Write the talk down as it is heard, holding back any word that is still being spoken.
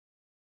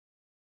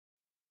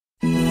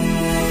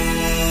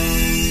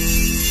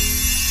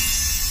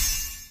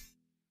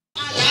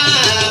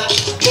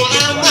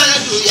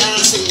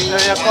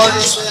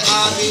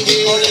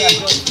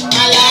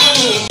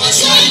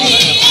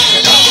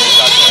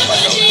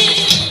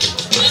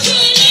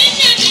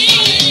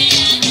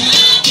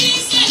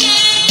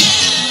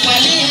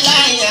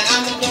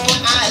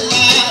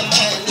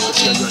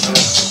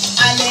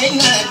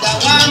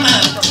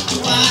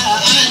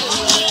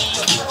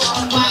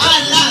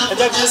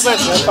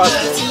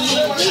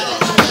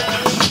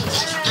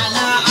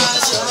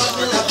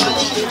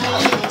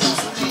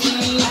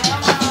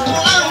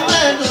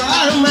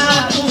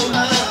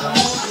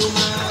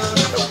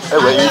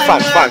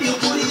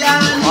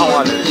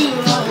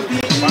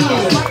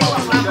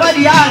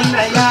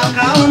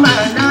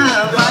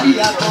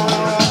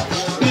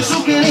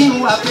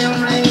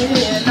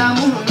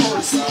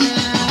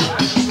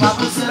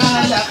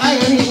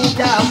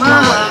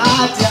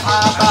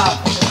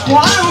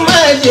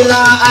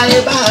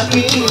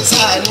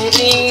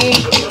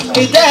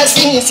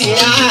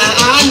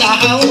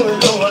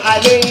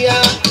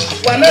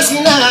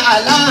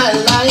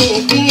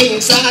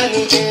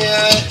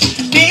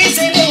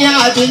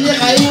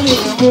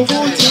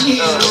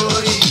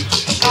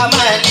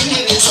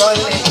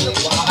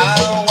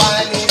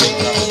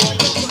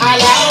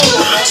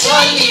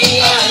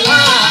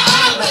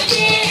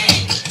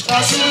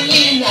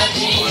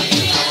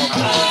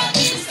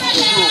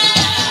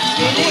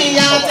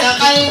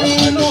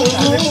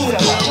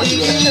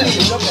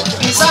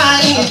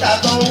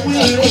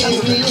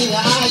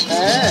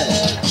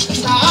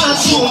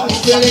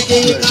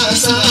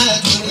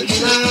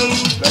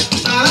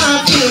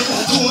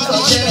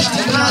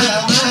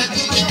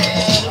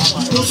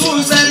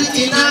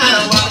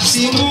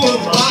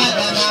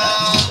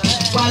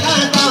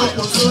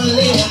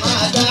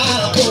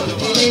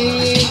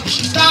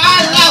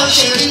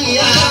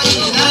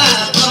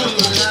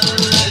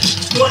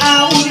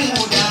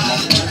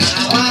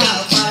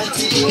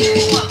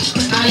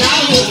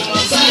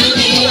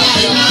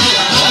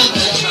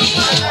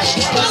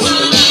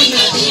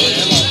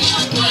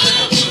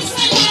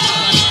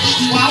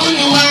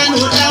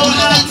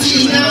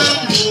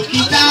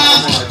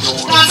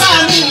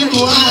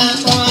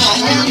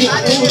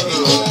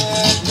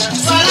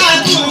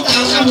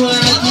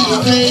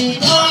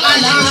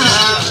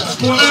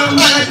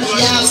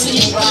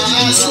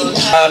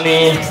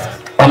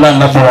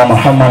Nabi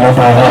Muhammad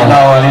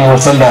sallallahu alaihi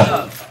wasallam.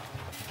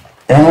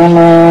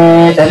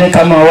 Ẹni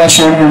ká máa wá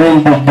ṣe oríire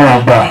gbogbo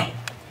ọgbà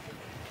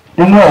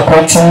nínú ọ̀kọ́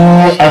tí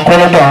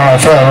akọ́lọ́dọ̀ àwọn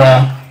àfẹ́ wa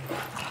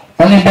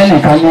wọ́n ní bẹ́ẹ̀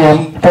nìkan ní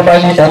tó bá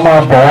ní ẹ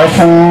máa bọ̀wọ́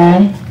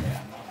fún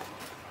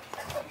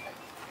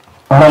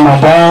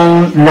Ramadan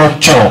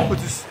lecture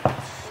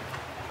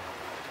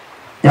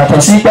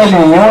yàtọ̀ sí pẹ̀lú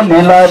yóò ní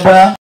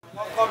ládàá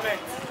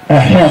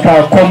ká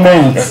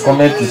comment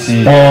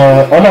sí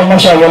ọlọ́run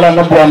mọ́ṣá wọlé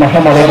anábíà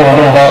Muhammad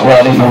sallallahu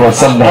alaihi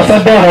wasallam. a fẹ́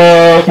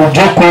bẹ̀rẹ̀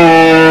ìjókòó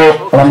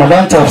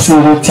Ramadan tafsir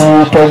ti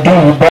tọdún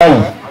yìí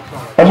báyìí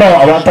ọlọ́run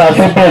àwọn tá a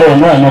fẹ́ bẹ̀rẹ̀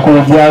náà ní kò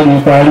jẹ́ àrí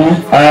parí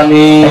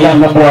ọlọ́run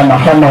anábíà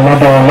Muhammad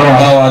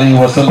sallallahu alaihi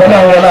wasallam.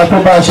 ọlọ́run wọlé tó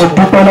bá a ṣe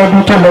dúpẹ́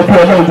lọ́dún tó lọ bí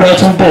ọlọ́run bí a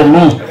tún bẹ̀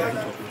mí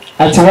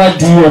àti wá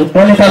di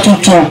wọ́n ní ká tún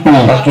tún pè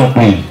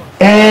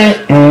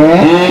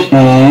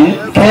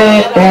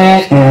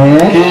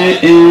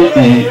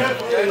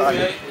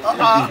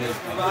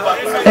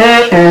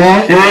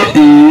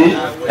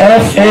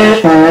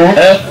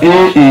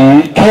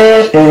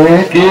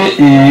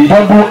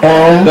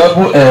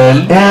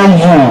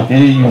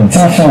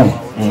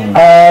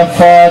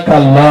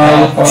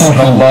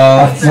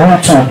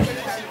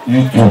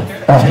YouTube.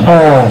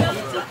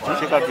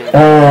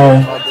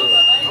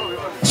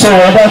 So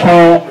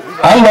dákun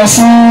a lọ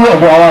sí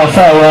ọ̀dọ̀ àwọn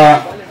àfáà wa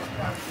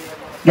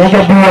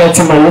gẹ́gẹ́ bí ẹ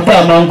ti mọ̀ wípé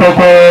a máa ń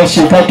kọ́kọ́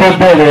ṣe ká tó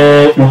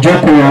bẹ̀rẹ̀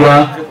ìjókòó wa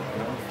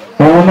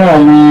òun náà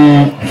ni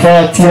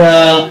Fatiha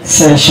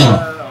session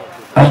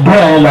àdúrà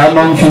yẹn là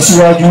máa ń fi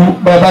síwájú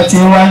bàbá tí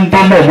wọ́n ń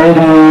délẹ̀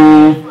lórí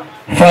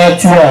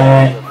Fatiha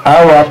yẹn á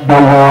wà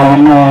bọ̀wọ̀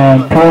inú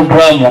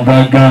prógráàmù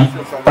gangan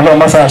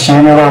ọlọ́mọṣà ṣe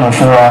ní rọrùn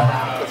fún wa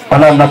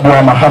ọlọ́mọbíwá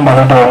Muhammad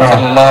dọ̀wọ́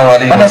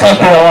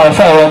ọlọ́sàkó àwọn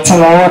àfáà tí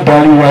wọ́n ó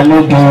darí wa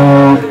níbi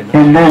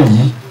ilé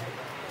yìí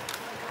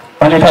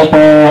wọ́n ní ká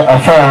pé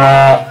àfáà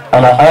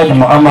Alhaji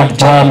Muhammad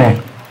Jami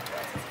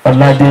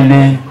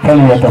Ọládélé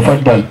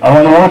falyatafaddal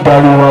àwọn ni wọ́n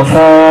darí wa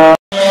fún.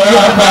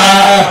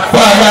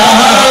 Fọlá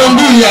ń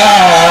bíyà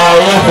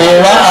òfin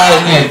wá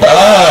nìtọ́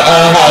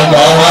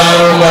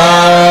àhàmọ́wọ́lá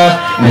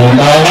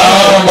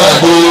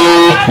Muhammadu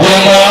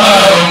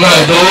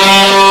Muhammadu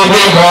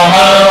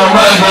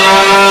Muhammadu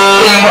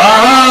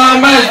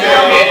Muhammadu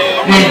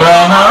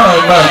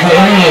Muhammadu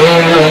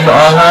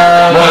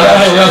wala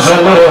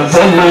yasallu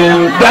sallim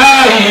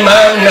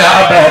daiman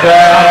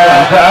abada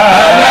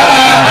ala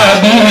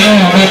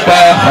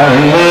habibika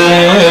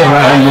khayr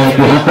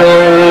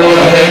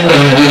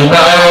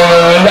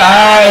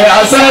ya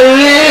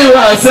salli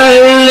wa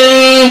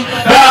sallim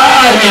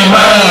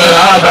daiman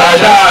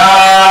abada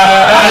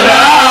ala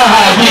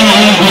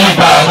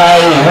habibika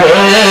khayr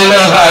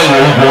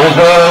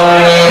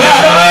ya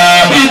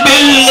rabbi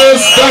bil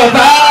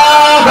mustafa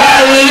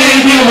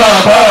بلغ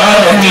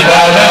مقاصدنا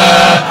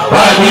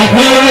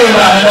واغفر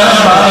لنا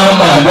ما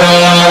مضى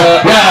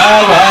يا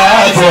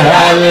واسع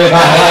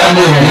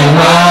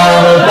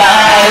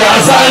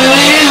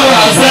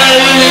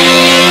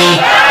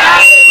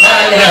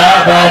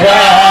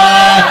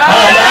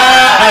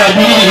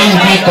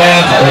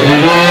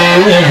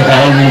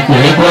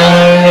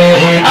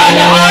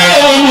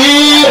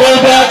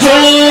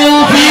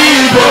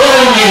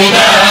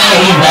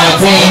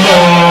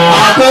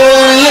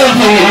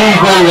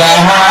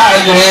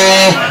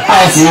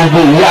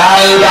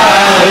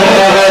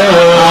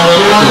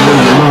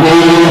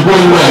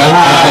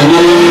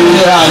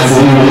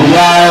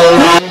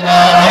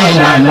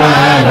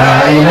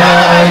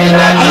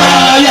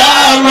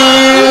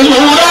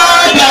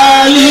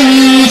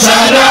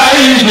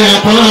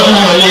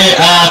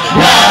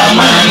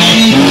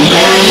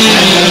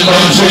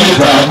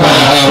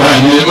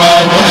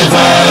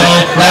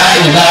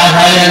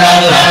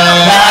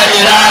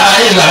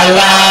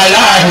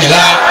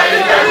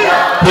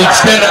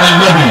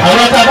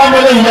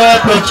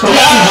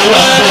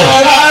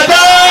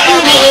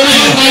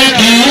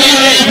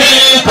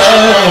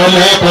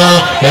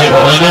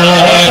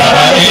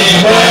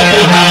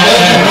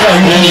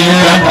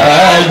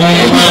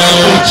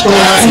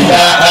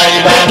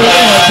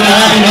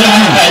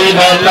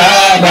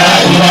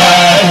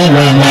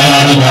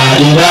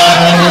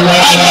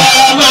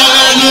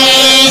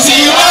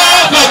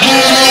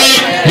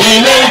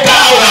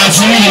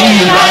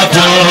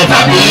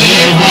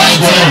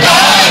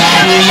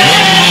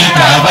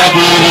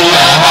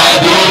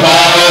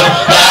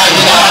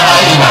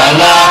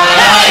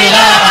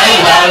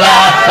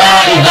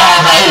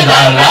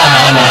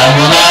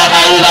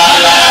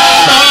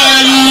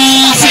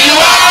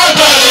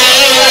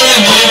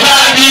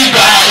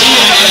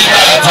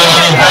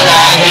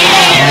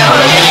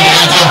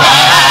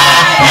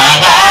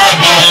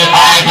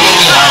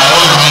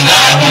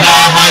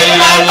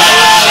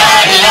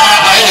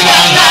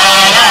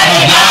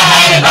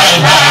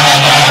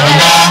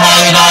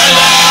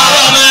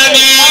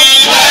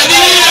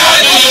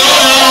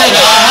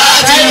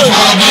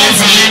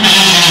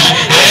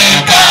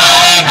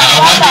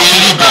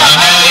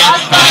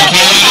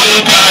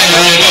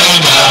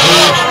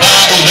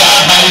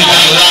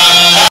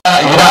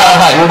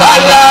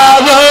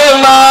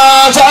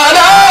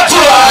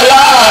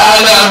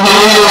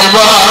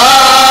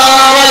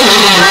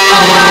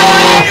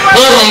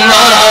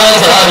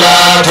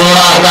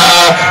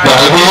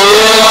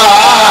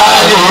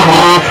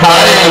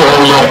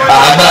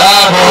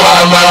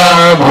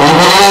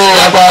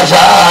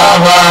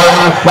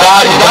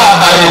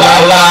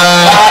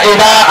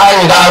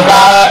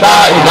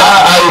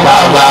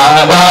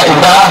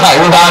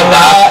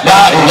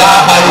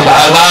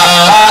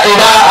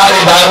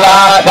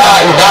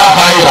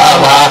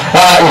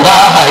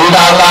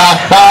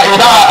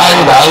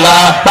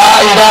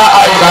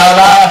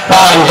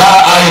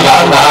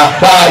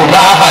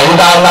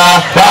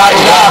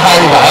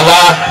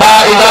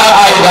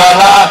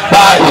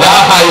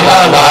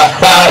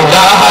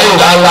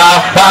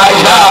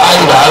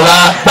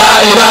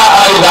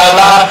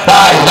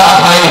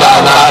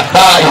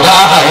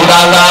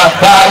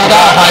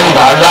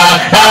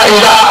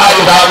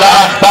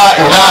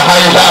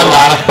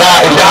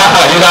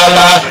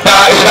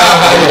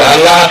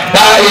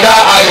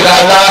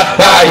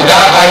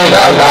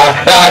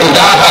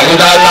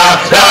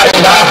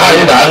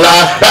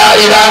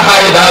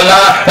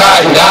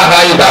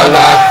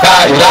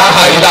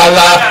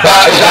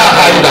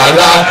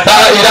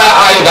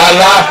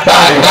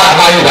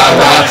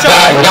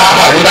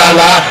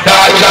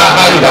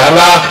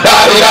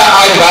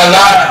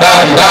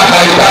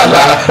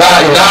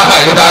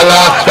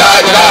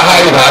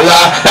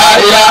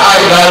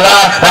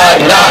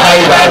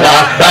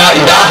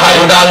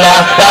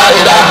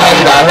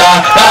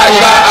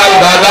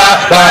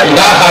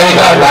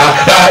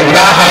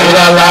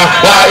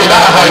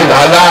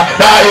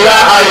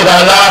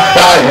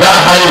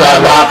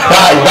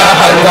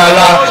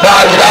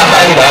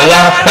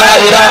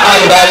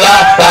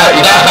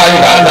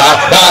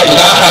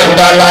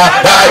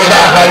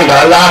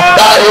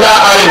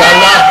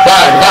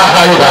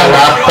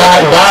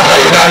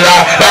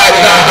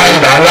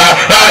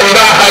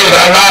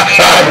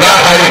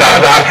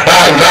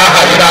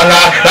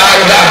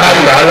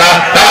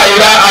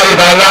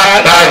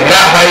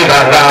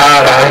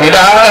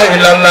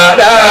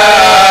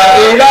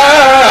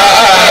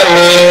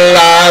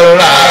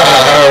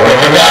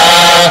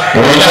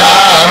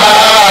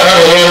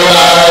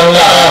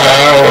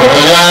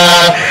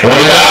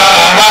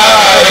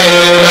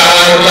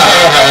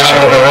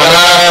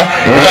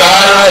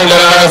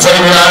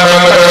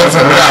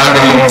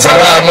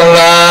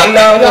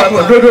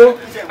Dodo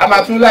a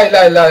máa tún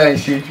láìláìláì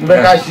ṣe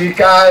bẹ́ẹ̀ ká ṣe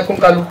ká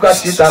kóńkálukú ká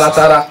ṣe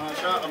taratara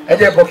ẹ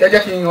jẹ́ bọ̀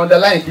kẹ́jẹ́ kí n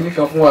underline kìíní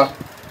kan fún wa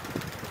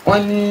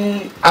wọ́n ní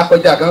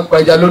apẹja kan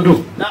pẹja lódò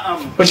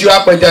ó ṣe wá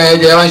pẹja yẹn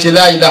jẹ́ wọ́n ṣe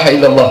la ilaha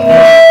illallah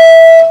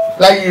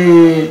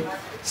láyé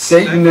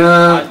Sayyidina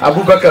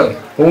Abubakar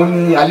òun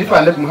ni alifa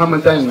alẹ́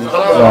Muhammad tani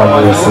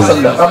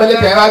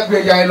babalẹ́kẹ̀ yẹn wá gbé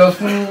ẹja yẹn lọ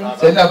fún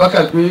Sayyidina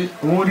Abubakar pé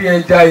òun rí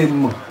ẹja yẹn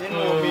mọ̀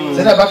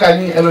Sayyidina Abubakar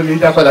ní ẹ lọ lè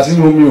dá padà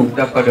sínú omi o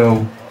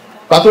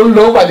pàtó ń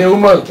lọ ó pàdé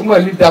Umar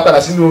ní dá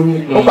padà sínú omi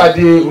ó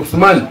pàdé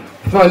Usman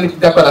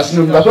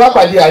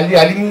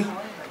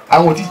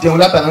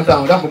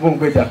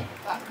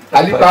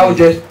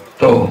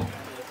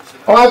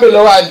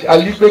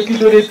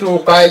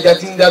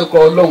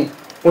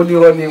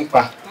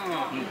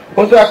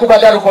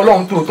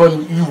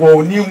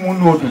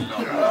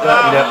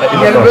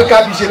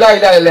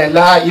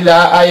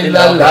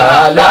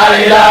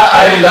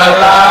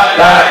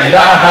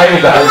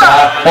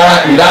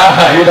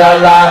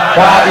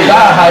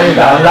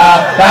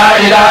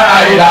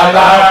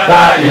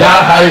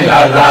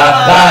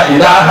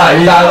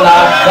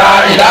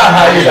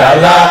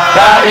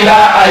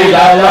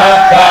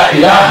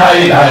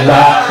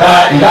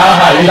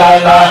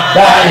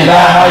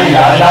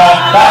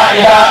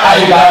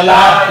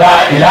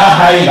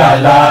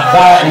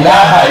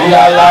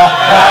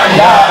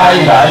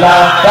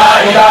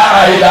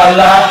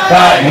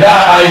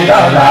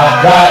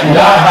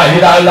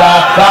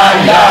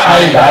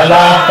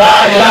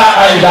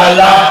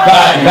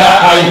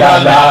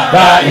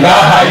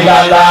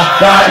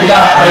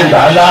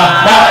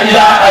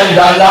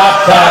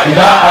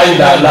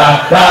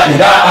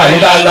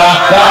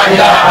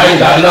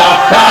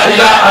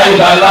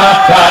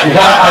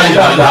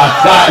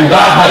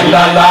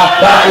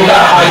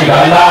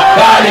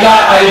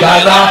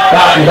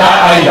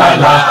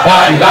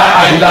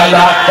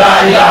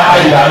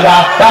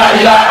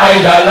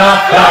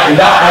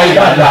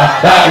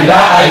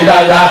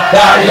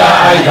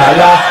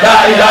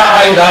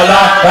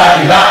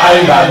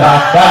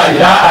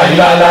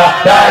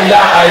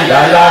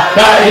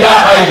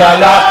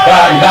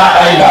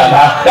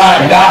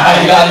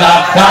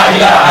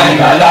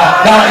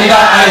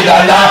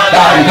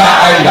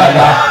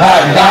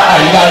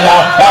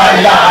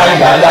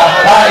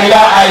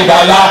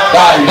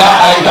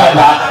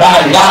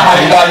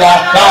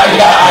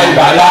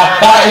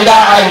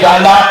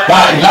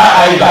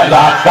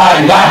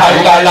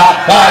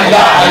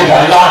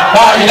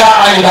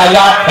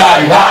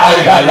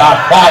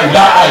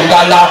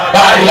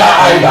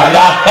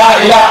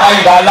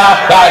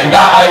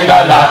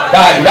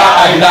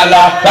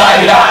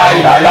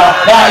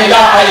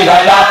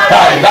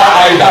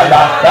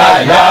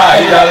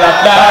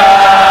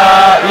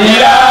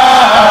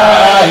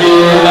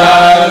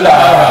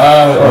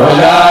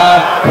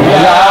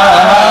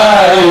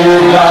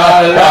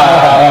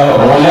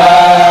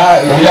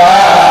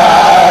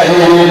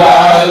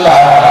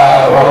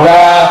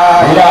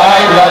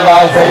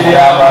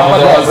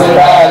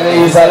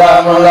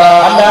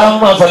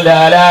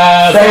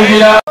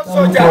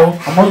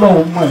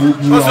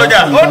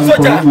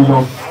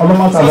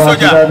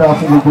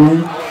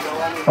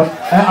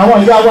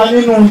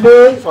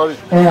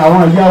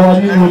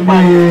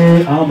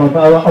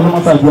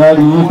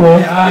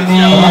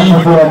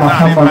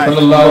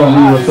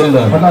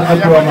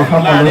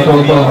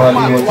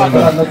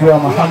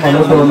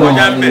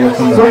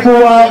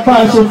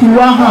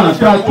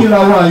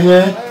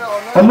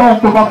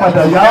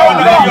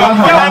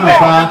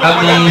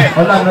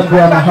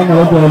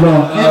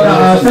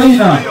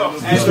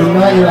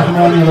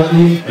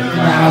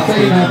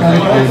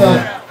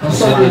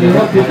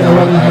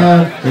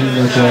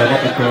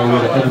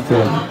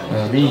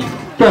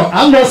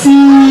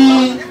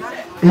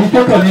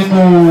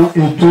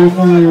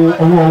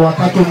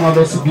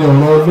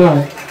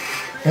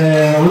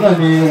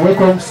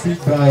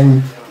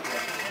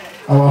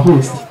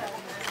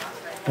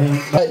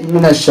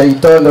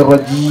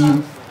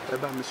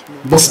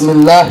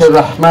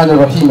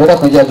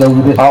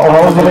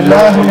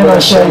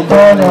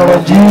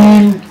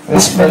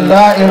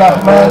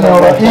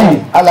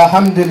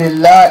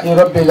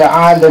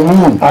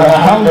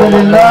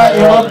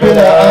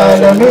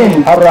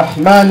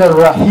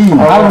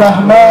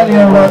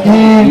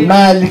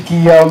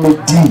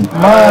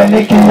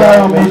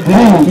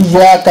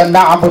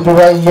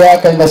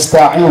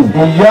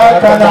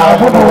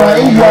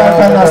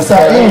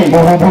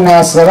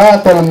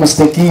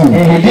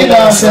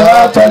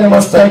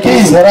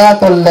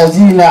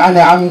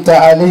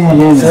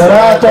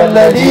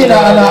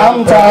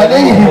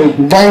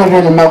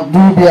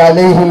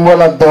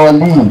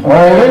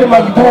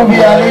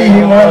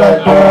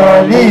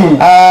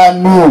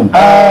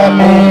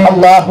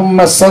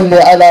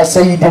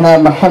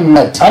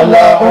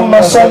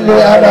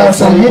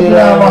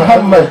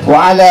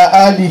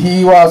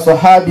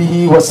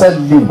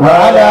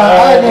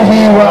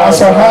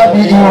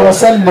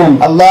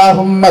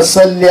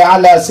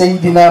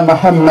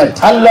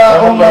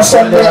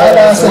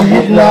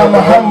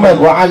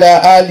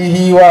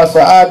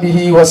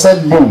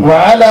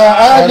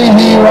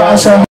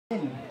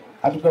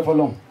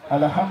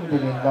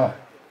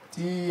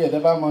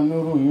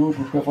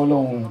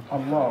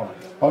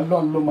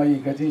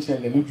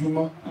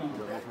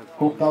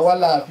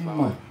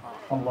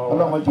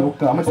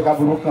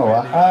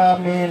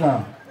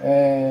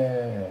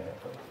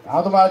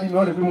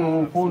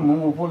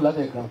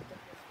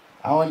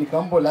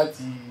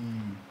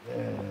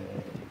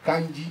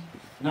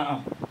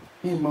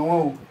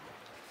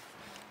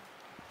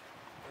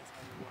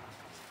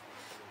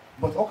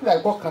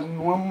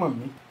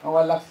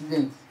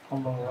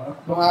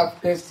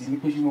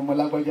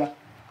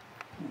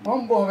wọ́n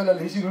ń bọ̀ ọ̀fẹ́ lọ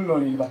lè ṣì ló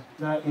lọ́rin ìbá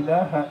La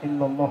ilaha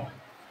illallah.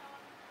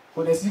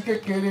 kò dẹ̀ sí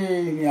kékeré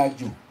ìrìn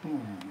àjò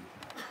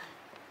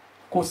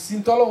kò sí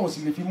tọ́lọ́hún sì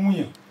lè fi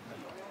múyàn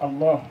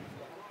Allah.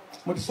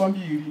 mo ti sọ bí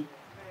rí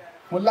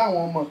mo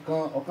láwọn ọmọ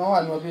kan ọ̀kan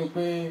wà ní ọdún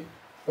pé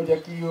ó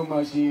jẹ́ kí ó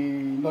máa ṣe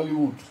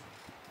Nollywood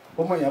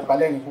ó mọ̀ yẹn pa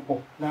lẹ́rìn púpọ̀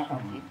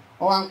Na'am.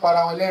 wọ́n wá ń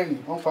para wọn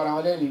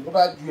lẹ́rìn ó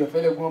bá ju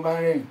ẹ̀fẹ́ lẹ́gùn wọn bá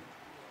ń rẹ́rìn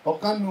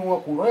ọ̀kan nu wọn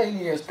kò rọ́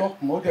ẹ̀yìn ẹ̀ stop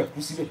mọ́ ó dẹ̀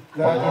kú síbẹ̀.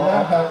 La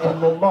ilaha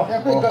illallah. ẹ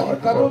pé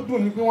nǹkan tó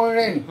dùn ni pé wọ́n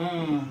rẹ́rìn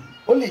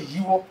ó lè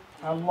yíwọ́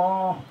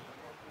Allah.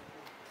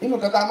 inú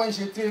kan tá a máa ń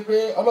ṣe tí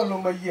pé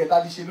Ọlọ́run mọ iye ẹ̀ tá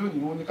a ti ṣe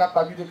lónìí òun ni ká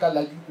pabídé ká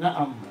lajú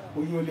Na'am.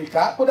 òyìn ò lè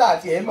ká kódà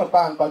àti ẹ̀ mọ̀ pa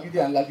à ń pabídé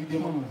à ń lajúdé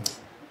mọ́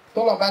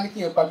tọ́lọ̀ bá ní kí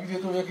yẹn pabídé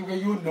tó yẹ kí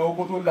yóò ná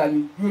owó tó la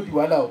ni yóò di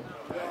wàhálà o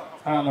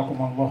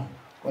Anakumullah.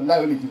 wàhálà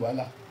yóò lè di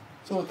wàhálà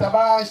so tá a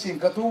bá ṣe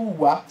nǹkan tó wù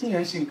wá tí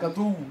yẹn ń ṣe nǹkan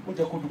tó wù ó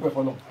jẹ́ kó dúpẹ́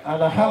fọlọ́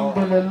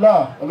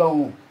Alhamdulillah.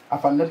 Ọlọ́run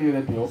àfànàbí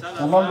rẹ̀ bẹ̀ ọ́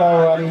Sallallahu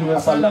alayhi wa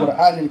sallam.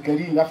 Al-Qur'an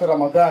al-Karim láfẹ́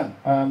Ramadan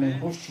Amin.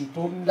 oṣù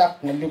tó ńlá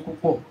pọ̀nlé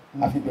púpọ̀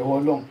àfibẹ̀wọ̀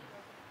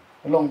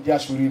Ọlọ́run jẹ́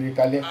aṣoríire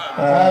kalẹ̀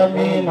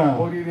Amina.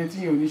 oríire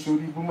tí yóò ní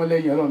sórí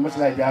búmọ́lẹ́yìn Ọlọ́run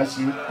mọ́sálà ìjà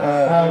ṣe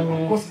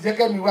Amin. kó sì jẹ́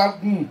kẹ́mi wá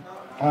gùn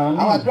àwọn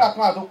Amin. àdúrà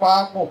kan àtó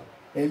pàápọ̀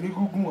ẹ̀mí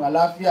gúngùn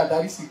àlàáfíà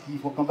dárísìkì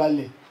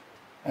ìfọ̀kànbalẹ̀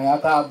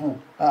àtààbò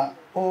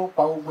ó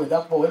pa gbogbo ẹ̀dá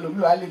pọ̀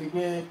ẹlòmíràn á lè rí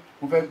pé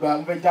mo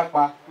fẹ́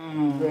jápa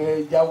mo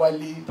fẹ́ já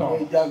wálé mo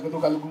fẹ́ já gbé tó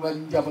kálukú máa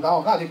ń jà fún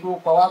àwọn káàdé pé ó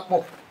pa wá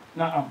pọ̀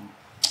Na'am.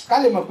 ká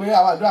lè mọ̀ pé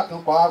àwọn àdúrà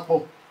kan pa wá pọ̀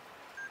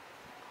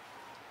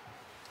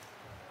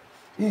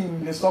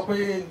yìí lè sọ pé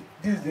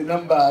this is the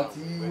number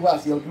tí wà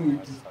sí ọdún yìí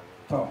di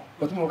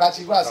ọtún mo ká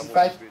ṣe wà sí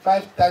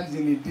five times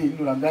in a day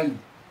nínú Ramadan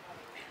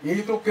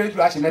èyí tó kéré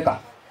jù á ṣe mẹ́ta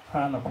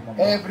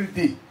every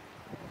day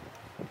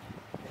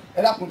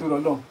ẹ dákun tó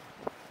lọ́lọ́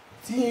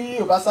tí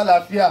ò bá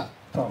sálàáfíà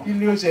kí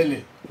ni ó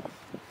ṣẹlẹ̀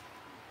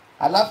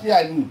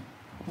àlàáfíà ni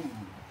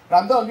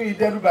Ramadan ní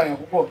ìdẹ́rùbà yẹn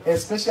púpọ̀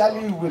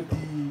especially with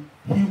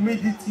the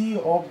humidity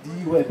of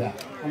the weather.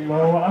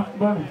 Allahu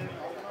akbar.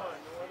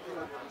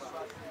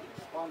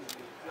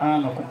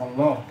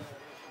 Anakumullah.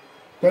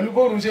 pẹ̀lú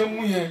bóòrùn ṣe ń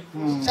mú yẹn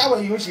ṣáwọ̀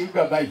yìí ó ṣe é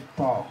gbà báyìí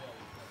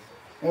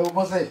ẹ wo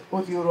bọ́sẹ̀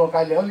ó ti rọ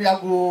kalẹ̀ ó ní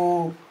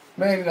aago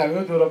mẹ́rin làwọn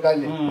yóò tó rọ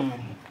kalẹ̀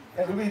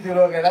ẹlòmíì ti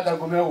rọ kalẹ̀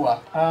látago mẹ́wàá.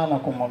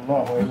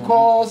 Anakumullah.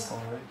 because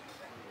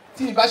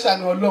tí ìbáṣà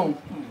ni Ọlọ́run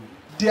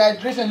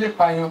dehydration lè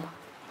pààyàn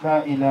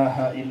La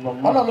ilaha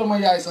illallah. Ọlọ́run ló mọ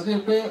ya àìsàn tó yẹ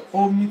pé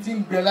omi tí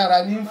ń gbẹ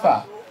lára ní ń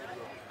fà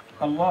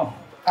Allah.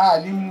 á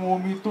ní mu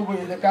omi tó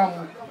bóyá jẹ ká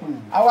mu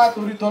àwa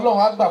torí tọlọ́run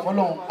á gbà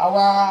fọlọ́run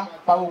àwa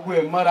pa gbogbo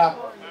ẹ̀ mọ́ra.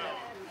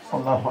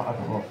 Allahu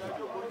akbar.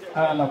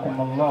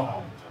 Anakumullah.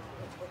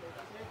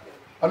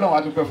 Ọlọ́run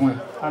á dúpẹ́ fún ẹ.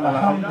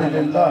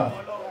 Alhamdulillah.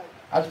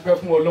 á dúpẹ́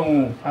fún Ọlọ́run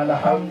o.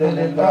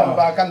 Alhamdulillah. Ọlọ́run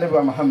bá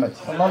kánlẹ́bà Muhammad.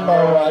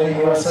 Sallallahu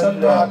alayhi wa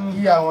sallam.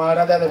 kí àwọn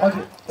ará dáadáa wọ́n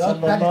ti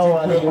Sallallahu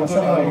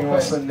alayhi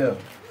wa sallam.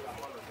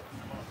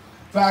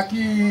 fa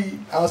kí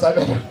àwọn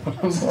sábẹ́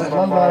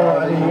Sallallahu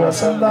alayhi wa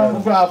sallam.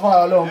 gbogbo àfọ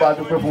Ọlọ́run bá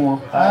dúpẹ́ fún wọn.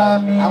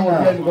 Àmín. àwọn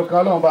òbí ẹnì kankan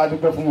Ọlọ́run bá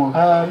dúpẹ́ fún wọn.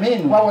 Àmín.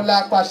 wáwo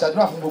la pa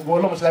ṣàdúrà fún gbogbo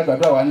Ọlọ́run sílẹ̀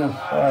gbàdúrà wa náà.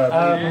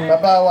 Àmín.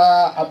 bàbá wa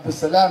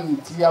Abdulsalam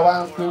tí a wá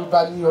ń pé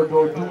bá ní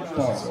ọdọọdún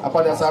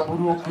àpàdé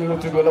àṣàbúrú kí ló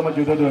tóbi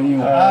ọlọ́mọdé òdodo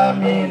yín o.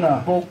 Àmín.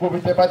 gbogbo bí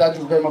tẹ bá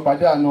dájú kẹ́ ẹ mọ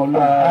pàdé àná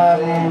Ọlọ́run.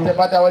 Àmín. tẹ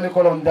bá dáwọ́lé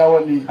kọ́lọ́ ń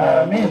dáwọ́lé.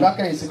 Àmín. tẹ bá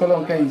kẹ́yìn sí kọ́lọ́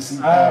ń kẹ́yìn sí.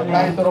 Àmín.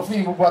 láyé tọrọ fún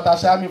yín gbogbo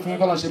àtàṣà mi fún yín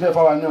kọ́lọ́ ń ṣe bẹ́ẹ̀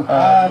fáwa náà.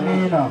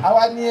 Àmín.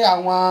 àwa ní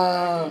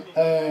àwọn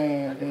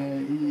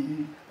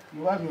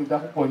Yorùbá mi ò dá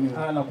púpọ̀ ni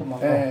o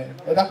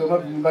ẹ dákọ̀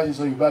mọ́ bí mi bá ṣe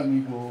sọ Yorùbá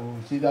mi kò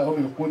ṣe dá ọmọ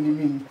èkó ní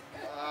mí ni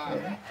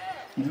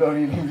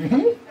Ìlọrin ni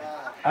mí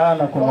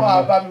wọ́n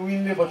á bá mi wí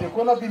nílé bọ̀tẹ̀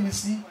èkó náà bí mi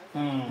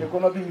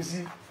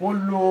sí wọ́n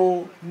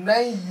lò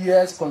 9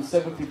 years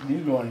consecutively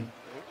Ìlọrin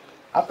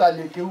after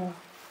lekewu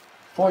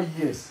 4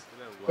 years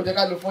ó jẹ́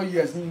ká lò 4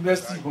 years ní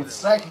university but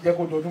strike jẹ́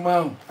kó dọdún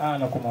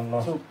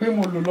 5 so pé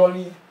mo lò lọ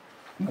ní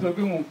nítorí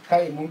pé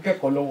mo ń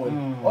kẹ́kọ̀ọ́ lọ́wọ́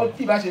ni ó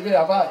tí ìbá ṣe bẹ́ẹ̀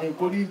àbá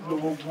Èkó ní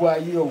gbogbo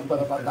ayé ọ̀hún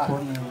pátápátá.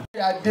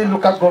 a dé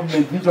local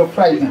government níjọ́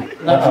Friday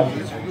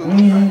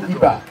ní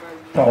Ibà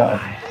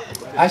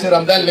a ṣe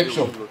Ramadan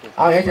lecture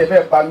àwọn yẹn tẹ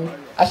fẹ́ pa mí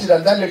a ṣe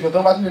Ramadan lecture tó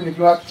ń bá tún lè ní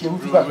kí wọ́n ṣe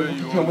wútúbà pé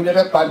kí òun jẹ́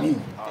fẹ́ pa mí.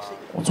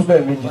 ó tún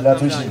bẹ́ẹ̀ méjìlá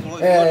tó ṣe.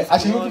 a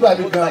ṣe wútúbà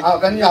mi gan àwọn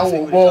kan ní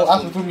àwọn ògbọ́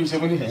àtúntò mi ṣe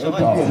mú ní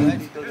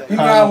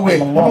inú àwẹ̀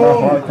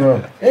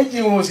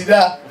èjì wọn ò sì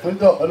dáa fún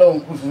tọ́ Ọlọ́run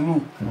kù sùúrù.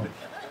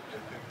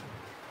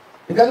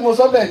 Nǹkan tí mo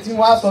sọ bẹ́ẹ̀ tí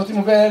mo á sọ tí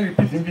mo fẹ́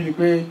repeat níbí ni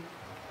pé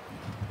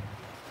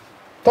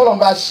tọ́lọ̀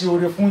bá ṣe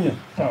oore fún yàn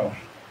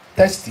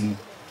test ni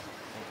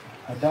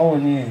àdánwò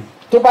ni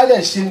tó bá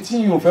dẹ̀ ṣe tí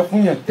yìí ò fẹ́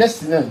fún yàn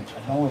test náà ni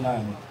àdánwò náà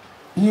ni.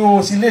 yìí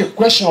ò sì lè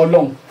question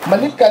Ọlọ́run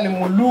malikali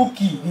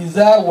muluki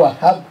iza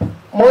wahab.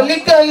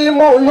 Malikal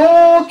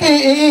muluki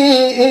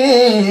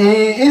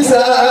iza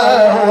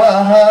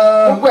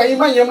wahab. gbogbo ẹ̀yin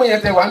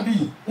mọ̀nyẹ́ tẹ wá ń bì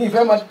yìí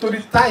ìfẹ́ máa torí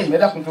time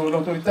ẹ̀dá kun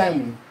torí time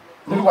ni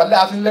torí wà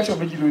láàfin lẹ́kṣọ̀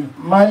méjì lónìí.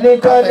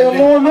 Malikal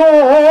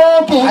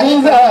muluki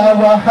iza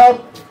wahab.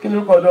 kí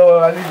ló kọ́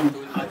ọ̀dọ́ Aliyu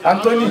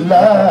Anthony.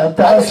 La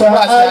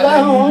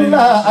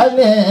tas'alunna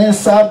ani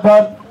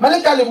sabab.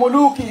 Malikal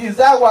muluki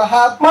iza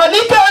wahab.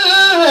 Malikal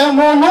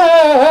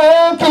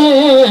muluki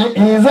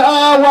iza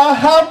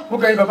wahab.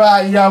 Gbogbo ẹ̀yin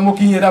bàbá ìyá mo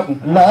kí yín dákun.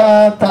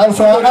 La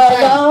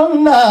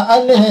tas'alanna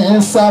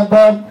ani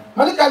sabab.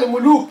 Malikal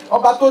muluk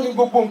ọba tó ní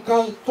gbogbo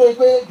nǹkan tó yẹ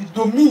pé the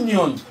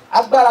dominion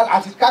agbára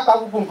àti kápá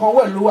gbogbo nǹkan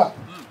wẹ̀ ló wà.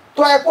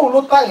 Tó yẹ kó òun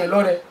ló tàyẹ̀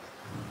lọ́rẹ.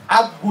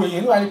 Agbo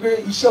èèyàn níwájú pé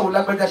iṣẹ́ wo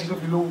lágbájá ṣe tó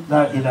fi lówó.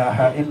 La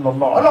ilaha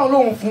illallah. Ọlọ́run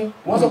lóhun fún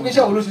wọn sọ pé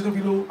iṣẹ́ wo ló ṣe tó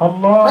fi lówó.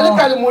 Allah.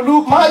 Malikal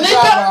muluki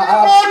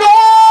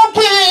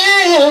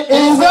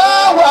iza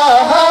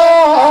wahab.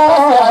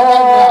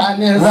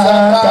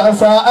 La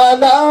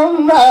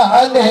tas'alanna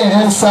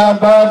ani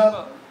sabab.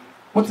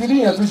 Mo ti rí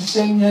èèyàn tó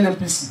ṣiṣẹ́ ní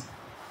NNPC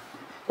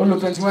ó lò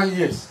 21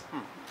 years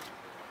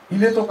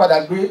ilé tó padà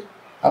gbé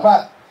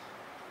àbá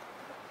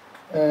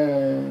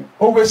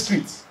Owe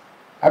Street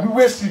àbí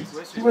Way Street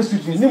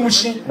ní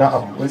Mushin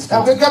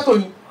àwọn ghetto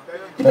ni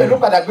ibẹ̀ ló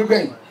padà gbé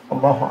gbẹ̀yìn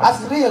a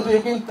sì rí èèyàn tó yẹ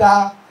pé ń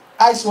ta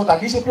ice water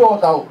kì í ṣe pure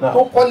water o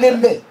tó kọ́lé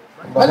mbẹ̀.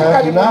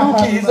 Malikal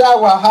muluki iza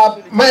wahab.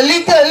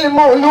 Malikal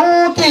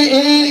muluki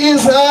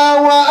iza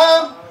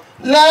wahab.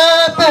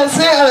 La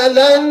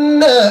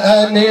tas'alanna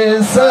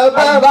ani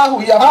sabab.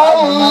 Allahu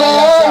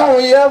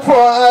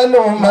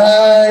yaf'alu ma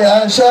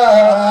yasha.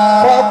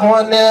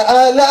 Rabbuna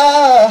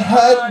ala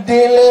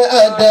haddil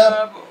adab.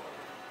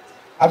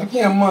 Àbí kí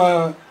ẹ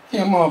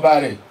mọ ọba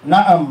rẹ̀.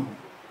 Na'am.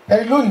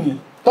 Ẹ lónìí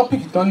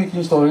tọ́pìkì tán ní kí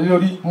n sọ̀rọ̀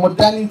lórí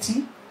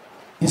modernity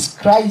is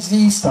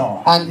crisis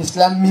and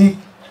Islamic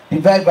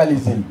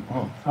revivalism.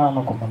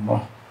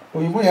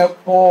 Òyìnbó yẹn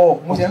pọ̀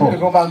mo ṣe ń bèrè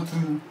kan bá ń tu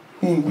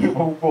ìwé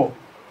púpọ̀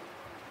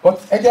but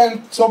ẹ jẹ́ ń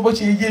sọ bó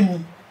ṣe yé mi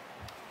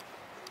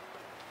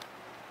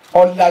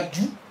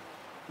ọ̀làjú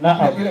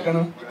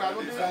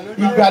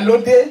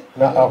ìgbàlódé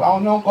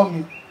àwọn náà ń kọ́ mi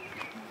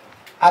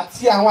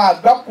àti àwọn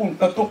àgbákò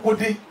nǹkan tó kó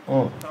dé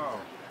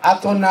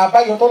àtọ̀nà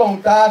àbáyọ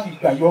tọ́lọ́run tá a fi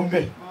gbà yọ ń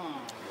bẹ̀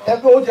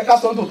ẹgbẹ́ ó jẹ́ ká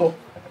sọ ń tòótọ́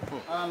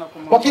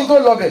wọ́n kí n tó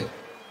lọ bẹ̀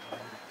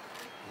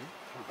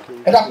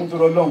ẹ dákun tó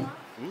lọ lọ́hùn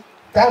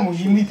táàmù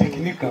yìí ní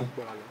ìdíkìní kan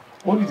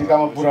ó ní ìdíkà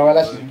máa búra wa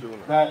láṣìírí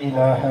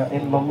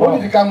ó ní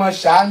ìdíkà máa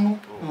ṣàánú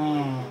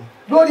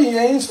lórí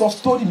yẹn ń sọ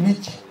sítórì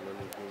méjì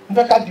ń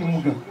fẹ́ ká di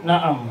mu gan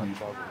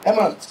ẹ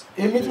mọ̀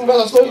èmi tí mo fẹ́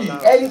sọ sítórì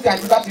ẹni tí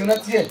àti bá ti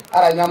rántí ẹ̀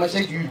ara mi àmọ́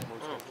ṣẹ́gi rí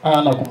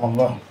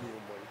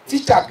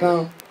tíṣà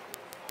kan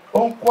ó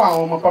ń kọ́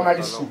àwọn ọmọ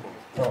primary school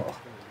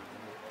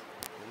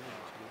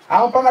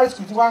àwọn primary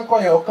school tí wọ́n ń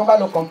kọ́ yẹn ọ̀kan bá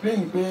lọ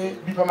complain pé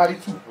bí primary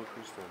 2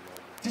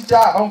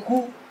 tíṣà ọ̀nkú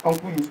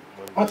ni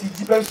wọ́n ti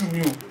jí pẹ́ńsù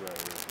mi o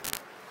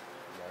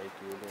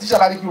tíṣà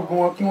bá ní kí gbogbo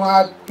wọn kí wọ́n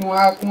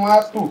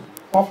á tò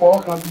wọ́n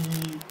fọwọ́ kan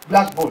bíi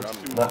blackboard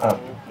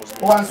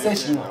ó wá ń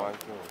sẹ́ẹ̀sì wọn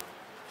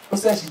ó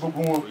sẹ́ẹ̀sì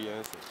gbogbo wọn ó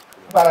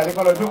bára ní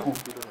kọ́lọ́ jókòó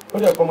ó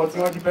dẹ̀ kọ́ ọmọ tí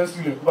wọ́n jí pẹ́ńsù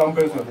rẹ̀ ó bá ń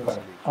pẹ́ńsù rẹ̀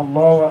padà.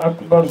 Allahu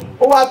akbar.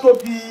 ó wá tó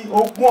bíi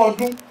 20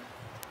 ọdún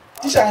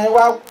tíṣà yẹn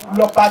wá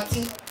lọ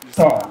patí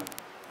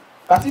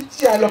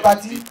tíṣà yẹn lọ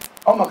patí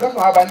ọmọ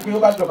kankan wá bá ní pé ó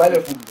bá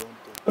dọ̀bálẹ̀ fún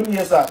un ó ní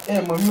yẹn sà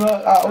ẹ mọ̀ ní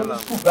ó ní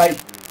skul báyìí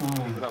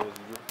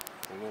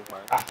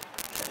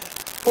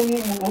ó ní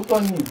mo tọ́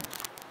ni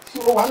tí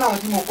ó wà náà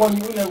tí mo kọ́ ni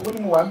ó ní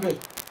mo wà ń bẹ̀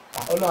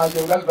ọlọ́run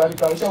àjẹwò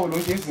lálùbáríkà iṣẹ́ wo ló ń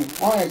ṣe é sìn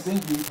wọ́n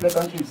exchange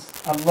pleasantries.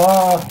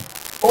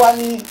 ó wá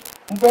ní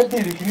mo fẹ́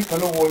béèrè kiri kan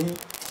lọ́wọ́ yín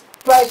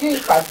báyìí kí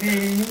ìpàdé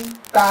yín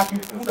tá a fi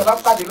fún tàbá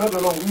pàdé lọ́dọ̀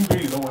ọlọ́run ń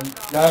béèrè lọ́wọ́ yín.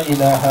 La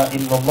ilaha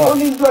illallah. ó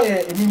ní ìjọ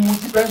yẹn èmi mu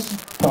jí pẹ́ńsù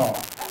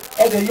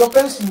ẹ̀dẹ̀ yọ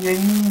pẹ́ńsù yẹn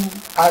ní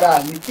ara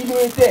mi kí ló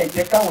ń tẹ̀ ẹ̀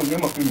jẹ́ káwọn yẹn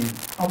mọ̀ pé mi.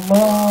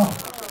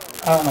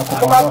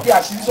 Kọ́ bá fi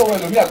àṣírí sọ̀rọ̀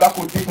ẹlòmí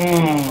àgbákò dé.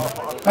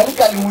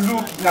 Malikal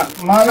muluki náà.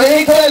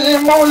 Malikal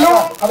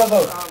muluki.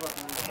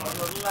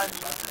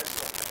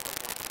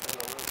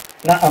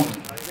 Na'am.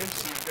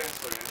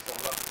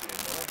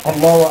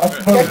 Allahu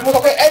akbar. Ẹ mo sọ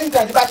pé ẹni tí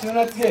a ti bá ti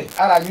rántí ẹ̀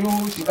ara mi ó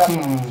ṣe bá mi.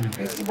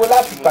 Ibo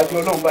láti pàdé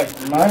ọlọ́run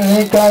báyìí.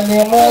 Malikal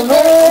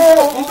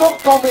muluki. Ní tó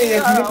kọ́ mi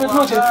yẹn jù ní pé bí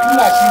ó ṣe tún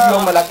àṣírí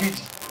ọmọ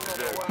làkejì.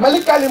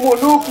 Malikal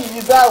muluki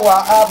iza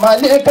wahab.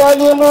 Malikal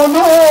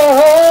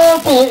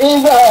muluki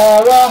iza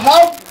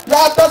wahab.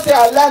 La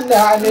tas'alanna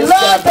ani sabab.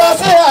 La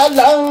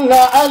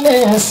tas'alanna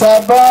ani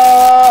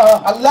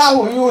sabab.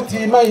 Allahu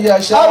yu'ti man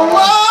yasha.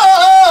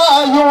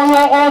 Allahu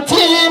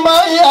yu'ti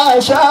man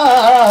yasha.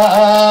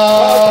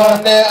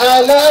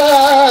 Ala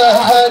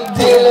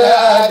haddil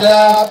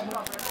adab.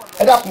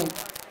 Ẹ dákun.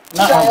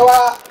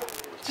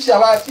 Tíṣà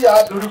wa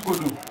dorí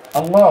kodò.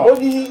 Ó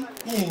ní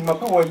ìmọ̀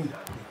pé wọ́n ni.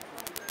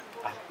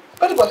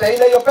 Ó ní bọ̀tẹ̀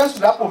ilẹ̀ yọ pẹ́ńsù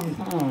lápò mi.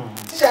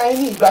 Tíṣà yẹn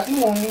ní ìgbà tí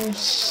mò ń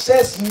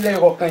ṣẹ́ẹ̀sì nílẹ̀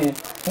ọ̀kan yẹn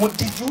mo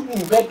dijú ní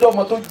ìfẹ́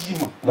dọ́mọ tó jí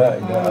mọ̀.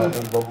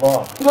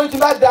 Nítorí tí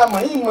bá dá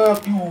mọ̀ yìí mọ̀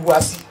fi hùwà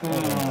sí.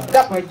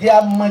 Dàpọ̀ ẹ̀jẹ̀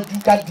á mọ́jú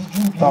ká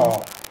dijú bí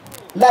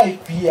láì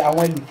fi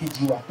àwọn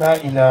ẹnìkejì wa.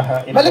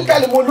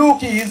 Malikal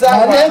muluki iza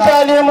wahab.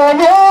 Malikal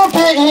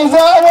muluki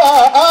iza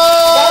wahab.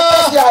 La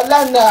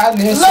tas'alanna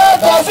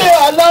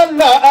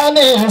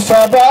ani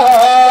sabab.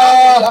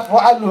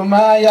 Yaf'alu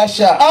ma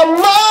yasha.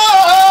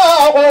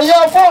 Allah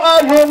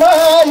yaf'alu ma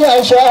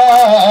yasha.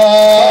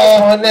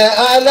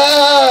 Ala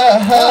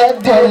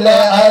haddil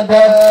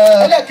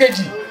adab.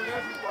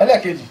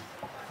 Ẹlẹ́kejì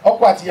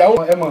ọkọ àti ìyàwó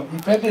ẹ mọ̀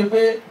ìfẹ́ dé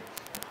pé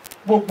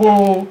gbogbo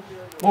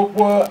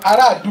gbogbo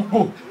ará àdúgbò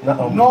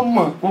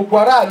nọ́mọ̀ gbogbo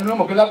ará àlú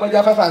nọ́mọ̀ pé lágbájá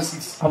 5 and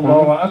 6.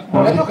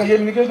 ẹjọ́ kan yé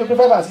mi ní kí ló pé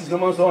 5 and 6 ló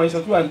máa ń sọ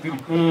ìṣọ́ 2 and 3.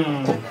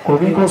 kò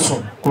rí kò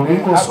sùn kò rí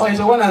kò sùn. àwọn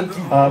ìṣọ́ 1 and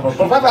 2.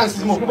 but 5 and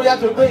 6 mo kí bóyá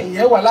tó pé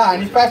ìyẹn wà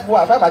láàárín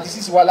 5 àti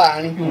 6 wà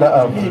láàárín.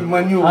 mi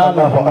ìmọ̀ ní o.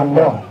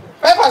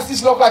 5 and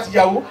 6 lọ́kọ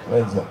àtìyàwó.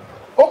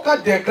 ó kàn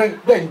dẹ̀ kan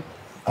gbẹ̀yìn.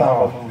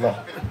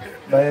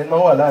 bẹ́ẹ̀ náà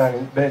wà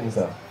láàárín bẹ́ẹ̀ ni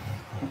sà.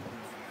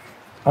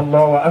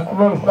 Allahu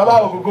akbar. bàbá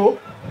ògógó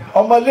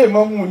ọmọ ilé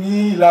ìmọ̀mù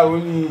ní ìlà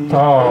òní.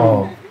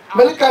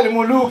 Malikal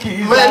Muluki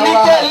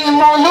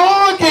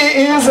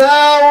iza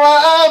wa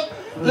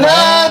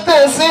la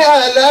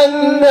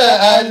tas'alanna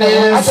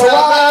anis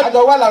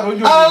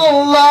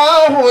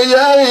Allahu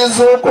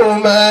yarzuqu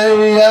man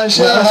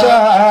yasha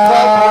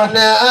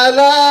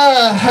ala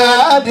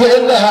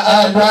hadil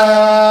ada.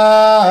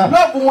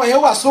 lọ́ọ̀bù wọn yẹn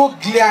wà so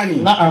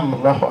glaring.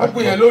 gbogbo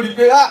yẹn lórí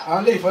pé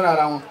àwọn lè fọ́nà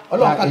ara wọn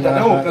ọlọ́run kan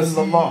tẹ̀lé òun kan sí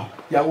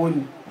ìyàwó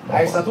ni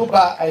àìsàn tó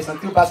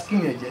bá skin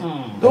ẹ̀ jẹ́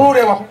tó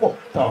rẹwà púpọ̀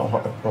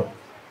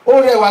ó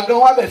rẹwà gan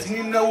wá bẹ̀ sí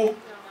ní náwó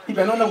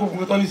ibẹ̀ náà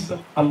gbogbo tó ní sísan.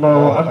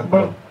 Allahu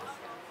akbar.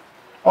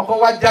 ọkọ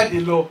wa jáde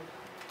lọ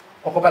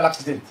ọkọ bá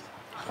l'accident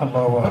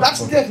but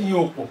accident yẹn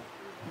ò pọ̀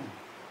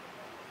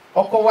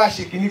ọkọ wa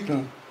ṣe kinní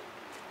kan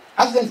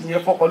accident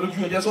yẹn fọkọ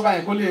lójú ẹ̀jẹ̀ sọ́ba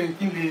yẹn kó lè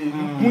kí n lè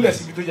gúnlẹ̀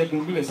síbi tó yẹ kí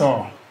n gúnlẹ̀ sí.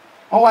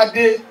 wọ́n wá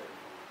dé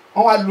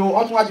wọ́n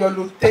tún wá jọ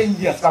lo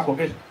 10 years papọ̀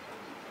bẹ́ẹ̀.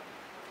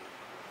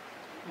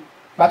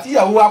 bàtí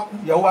ìyàwó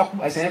wa kú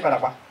àìsàn yẹn padà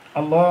pa.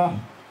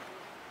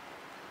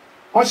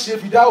 wọ́n ṣe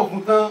fìdáwò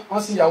fún tán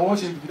wọ́n sì ìyàwó wọ́n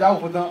ṣe fìdáwò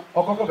fún tán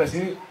ọkọ kọ̀ bẹ̀ sí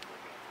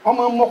wọ́n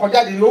máa ń mọ́kọ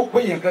jáde ó pé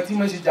yẹn kan tí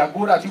wọ́n ṣe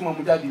jàgóra tí wọ́n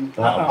mú jáde ni.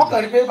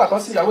 ọkàn rí pé bàtọ́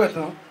sí ìyàwó ẹ̀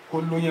tán kò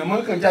lòyàn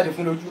mọ́ kàn jáde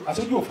fún lójú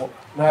àṣojú òfò.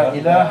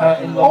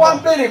 wọ́n wá ń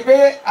béèrè pé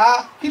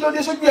kí ló dé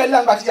sójú ẹ̀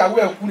láǹgbà tí ìyàwó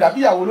ẹ̀ kú àbí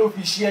ìyàwó ló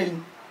fi ṣe ẹni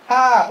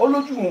ó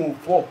lójú òun ò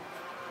fọ́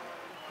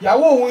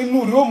ìyàwó òun inú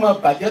rí ó mọ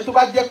bàjẹ́ tó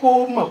bá jẹ́ kó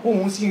mọ̀ kó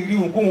òun sì rí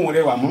òun kó òun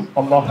rẹwà mọ́.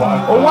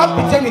 òun á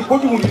pìtẹ́ ní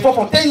kójú òun ti fọ́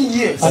for 10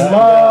 years.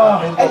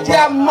 ẹ jẹ́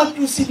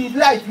amọ́jú síbi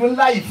life.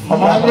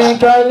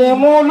 Malikal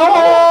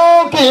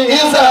Muluki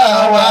iza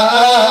wa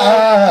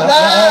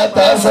la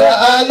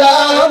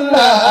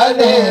tas'alanna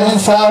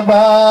anis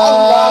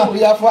Allahu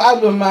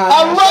yaf'alu ma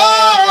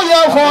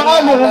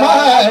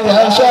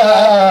yasha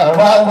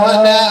wa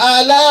man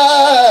ala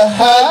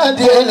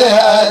hadil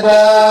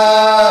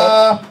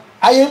ada.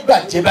 ayé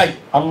bàjẹ́ báyìí.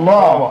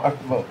 Allahu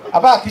akbar.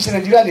 àbá kìí ṣe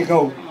Nàìjíríà nìkan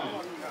o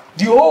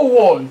the whole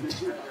world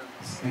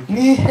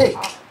ní hate.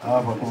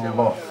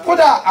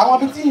 kódà àwọn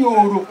ibi tí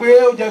yóò rò pé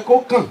ó jẹ kó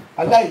kàn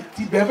aláì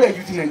ti bẹ́ẹ̀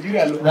ju ti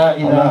Nàìjíríà lọ. La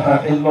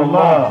ilaha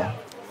illallah.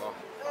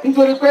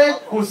 nítorí pé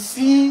kò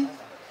sí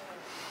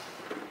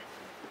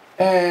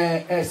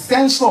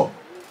sensor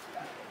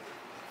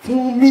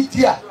fún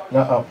mídíà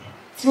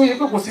tí ó yẹ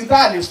pé kò sí tá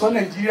a lè sọ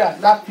Nàìjíríà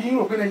la fi ń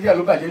rò pé Nàìjíríà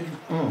ló bàjẹ́ jù.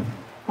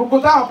 gbogbo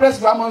táwọn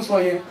press wa máa ń sọ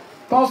yẹn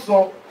tó ń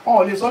sọ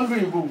ọ̀ lè sọ ń lo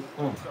ìbò.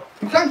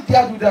 You can't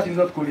dare do that in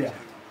North Korea.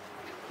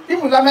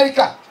 Even in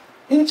America,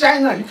 in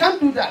China, you can't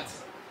do that.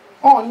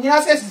 Ní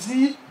access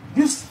sí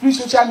this free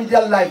social media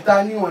life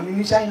ta ni wọ́n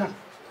ní China.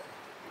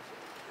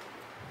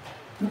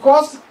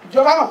 Because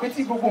ìjọba mọ̀ pé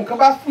tí gbogbo nǹkan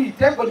bá free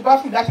tẹ́gbọ̀dì bá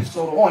free láti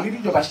sọ̀rọ̀ ní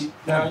ìjọba ṣe.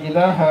 La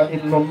ilaha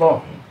illallah.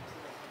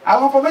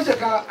 Àwọn information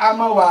kan a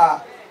máa wà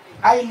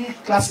highly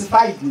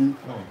classified ni.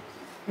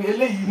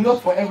 Eléyìí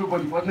not for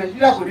everybody but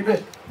Nigeria kò rí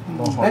bẹ́ẹ̀.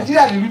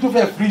 Nigeria lè rí tó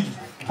fẹ́ free jù.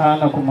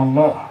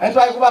 Ẹ̀tọ́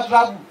ayé kó bá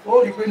travel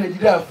ó rí pé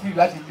Nigeria free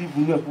láti live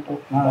ní ẹ̀ púpọ̀.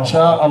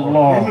 Masha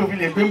Allah. Èmi ò fi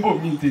lè gbé ń bò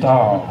mí tètè.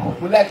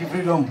 Mo like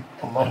freedom.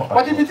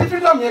 But ibi tí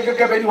freedom yẹn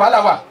gẹ́gẹ́ bẹ́ẹ̀ ni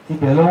wàhálà wà.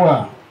 Ibẹ̀ ló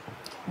wà.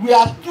 We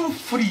are too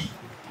free.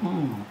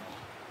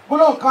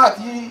 Gbọ́dọ̀ nǹkan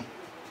àti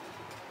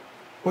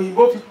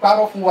òyìnbó fi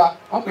parọ́ fún wa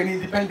wọ́n pè ní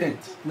independent.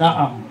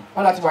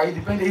 Wọ́n láti wà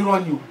independent irọ́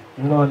ni o.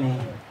 Irọ́ ni.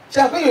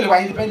 Ṣé àpé yóò lè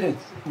wà independent?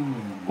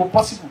 Kò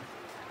possible.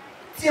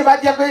 Tí ẹ bá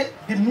jẹ́ pé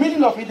the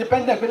meaning of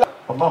independent pé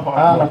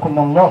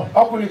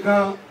ọkùnrin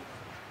kan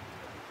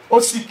ó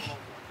sick.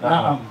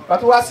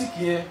 Pàtó wá sick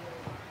yẹn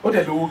ó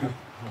dẹ̀ lówó gan.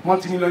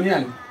 Multi-millionaire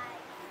ni.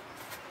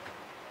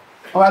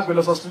 Wọ́n wá gbé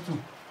lọ hospital.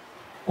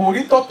 Kò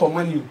rí tọ̀tọ̀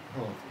mọ́ ni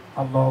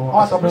o. Wọ́n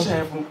wá sọ operation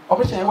yẹn fún.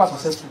 Operation yẹn wà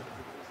successful.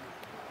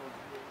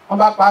 Wọ́n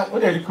bá pa ó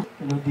dẹ̀ rí kú.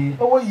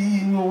 Owó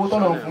yìí ni owó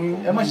tọ́lọ̀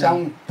fún ẹ mọ̀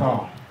ṣàwọn.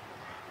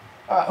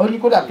 Ó ní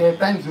kódà kẹ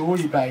times owó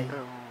yìí báyìí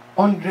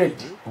 100.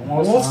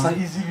 Wọ́n san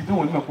easily tó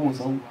wọ́n ní mọ̀ kó wọ́n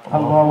sanwó.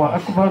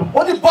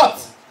 Ó ní but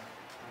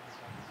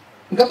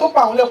nǹkan tó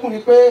pa àwọn lẹ́kùn ni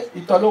pé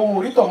ìtọ̀lówó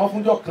orítọ̀ mọ́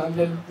fúnjọ́ kan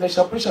lẹ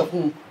ṣọpẹ́ṣẹ̀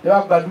fún un lẹ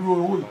wá gbàdúró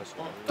owó yìí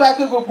tó yẹ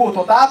pé gbogbo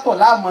òtọ̀ tá a tọ̀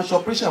láàmú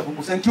ṣọpẹ́ṣẹ̀ fún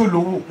kò sẹ́ni tí ó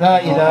lówó.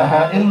 La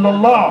ilaha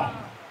illallah.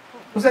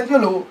 Kò sẹ́ni tí ó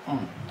lówó.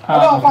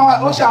 Ọlọ́run fún wa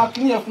ó ṣe àwọn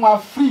kìnìyàn fún wa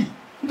free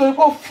nítorí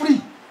pé ó free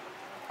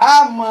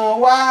a mọ̀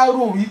wá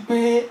rò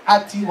wípé a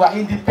ti wà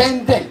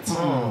independent.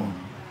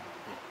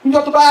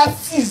 Níjọ́ tó bá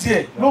seize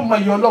ẹ̀ ló mọ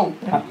iye Ọlọ́run.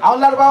 Àwọn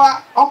Lárúbáwá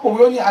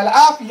ọkùnrin ó ní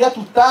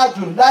àlàáfíyàtù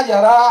tajun la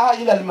yara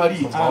ila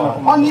al-marid.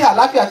 Wọ́n ní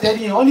àlàáfíà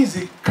tẹ́lẹ̀ yẹn wọ́n ní is a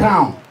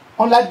crown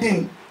wọ́n ládé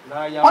ni.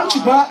 Wọ́n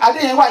ṣùgbọ́n adé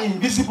yẹn wà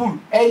invisible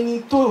ẹni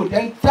tó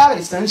ẹni tí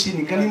àìsàn ń ṣe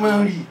nìkan ní máa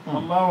ń rí.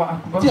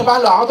 Tí ẹ bá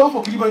lọ àwọn tó ń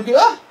fò kiri bọ́ ni pé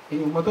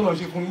èyí ò mọ tó lọ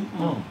ṣe fún yín.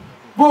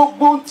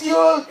 Gbogbo tí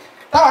ó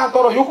táwọn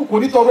tọrọ yòókù kò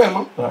ní tọrọ ẹ̀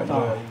mọ́.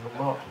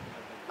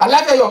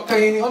 àlàáfíà yọ kan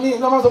yìí ni wọ́n ní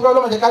iná máa sọ pé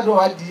ọlọ́mọdé ká dùn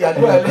wá di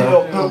àdúrà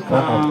ẹlẹ́yọ̀ kan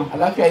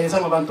àlàáfíà yẹn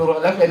sábà ń tọrọ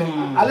àlàáfíà ni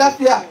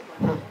àlàáfíà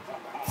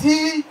tí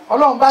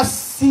ọlọ́run bá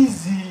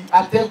síìzì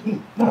atẹ́gùn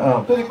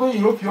tó ti pé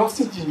yìí fi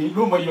ọ́ksìjì ní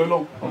ló mọ iye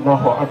ọlọ́run.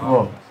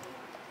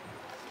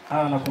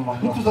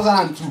 ní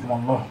 2002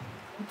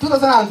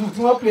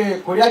 tí wọ́n play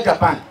Korea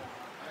Japan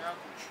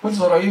wọ́n ti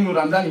sọ̀rọ̀ yìí nù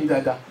Ramadan yìí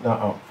dáadáa.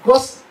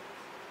 because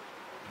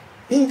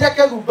ń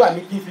jẹ́kẹ́rù gbà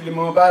mí kí n fi lè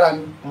mọ bára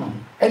mi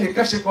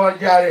ẹnìkan ṣe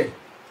kọjá rẹ̀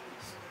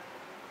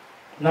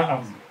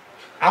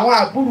àwọn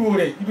àbúrò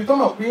rẹ̀ ibi tó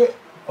mọ̀ pé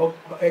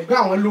ẹ̀gbọ́n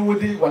àwọn lówó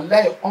dé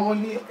wàláhì wọ́n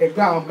ní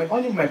ẹ̀gbọ́n àwọn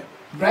wọ́n ní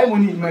Ibrahim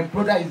ní my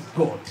brother is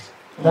God.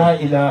 La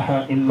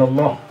ilaha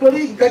illallah.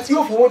 torí nǹkan tí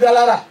yóò fowó dá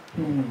lára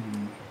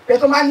ẹ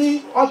tó máa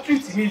ní ọ́n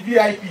treat mi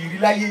VIP rí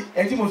láyé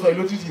ẹ tí mo sọ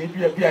ìlú treat mi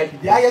VIP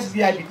the highest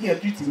VIP kí ẹ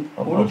treat mi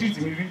òun ló treat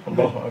mi rí.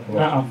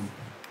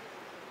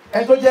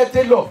 ẹ tó jẹ́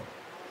tailor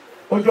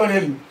ọjọ́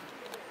rẹ̀ mi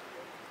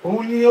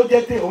òun ni ó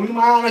jẹ́ òun ni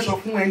máa ránṣọ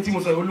fún ẹni tí mo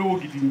sọ olówó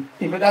gidi ni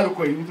ìfẹ́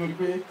dárúkọ yìí nítorí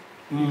pé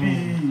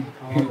ibi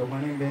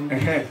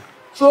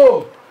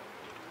so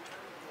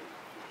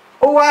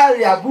ó wá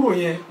rí àbúrò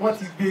yẹn wọ́n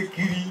ti gbé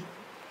kiri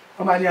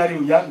wọ́n máa ní àárẹ̀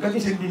òyà nǹkan tí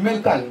ń ṣe níbi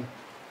mẹ́ńtà ni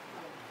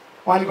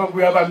wọ́n á ní kọ́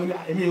gbé wá bá mi ní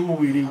èmi èwo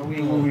wèrè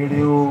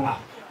o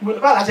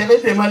báwo la ṣe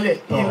fẹ́ tẹ̀ mọ́lẹ̀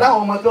kí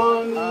láwọn ọmọ tó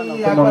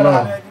ní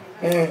agbára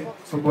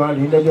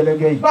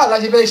báwo la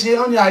ṣe fẹ́ ṣe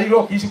wọ́n ní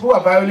àríwọ̀ kì í ṣe kó wà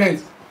violent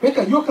pé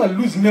kàn yóò kàn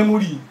lose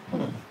memory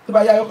tó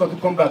bá yá yóò kàn tó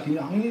come back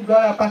àwọn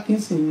onígbà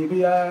Parkinson ni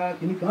bóyá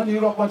kìnnìkan wọ́n ní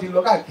rọ́pọ̀ ti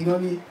lọ káàkiri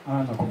wọ́n ní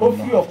ó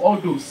free of all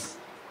those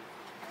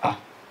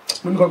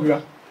mo ní kọ́ gbéra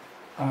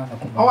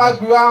wọ́n wá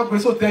gbé wá gbé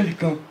sọ́tẹ́ẹ̀lì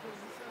kan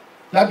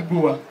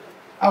ládùúgbò wa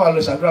a wà lọ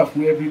ṣàdúrà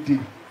fún everyday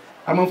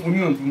a máa ń fún ní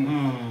ọ̀dún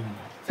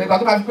ṣẹ̀gbà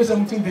tó bá fi pé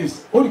 17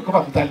 days ó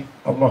recover totally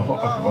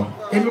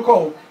èmi kọ́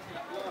o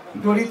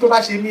nítorí tó bá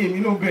ṣe mí èmi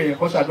náà bẹ̀rẹ̀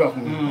kọ́ ṣàdúrà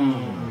fún mi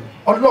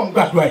Ọlọ́run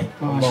gbàdúrà yìí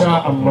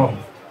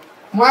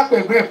mo á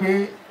pè gbé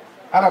pé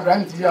ara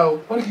Ibrahim ti yá o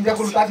ó ní kí n jẹ́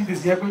kó lo 30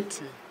 days yẹ pé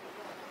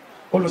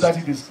ó lo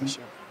 30 days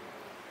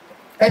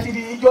ẹ ti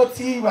di ijọ́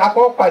tí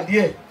akọ́ pàdé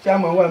ẹ̀ ṣé a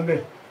mọ̀ wá ń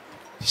bẹ̀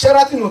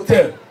Sheraton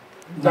Hotel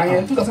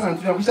gbàyẹn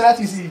 2002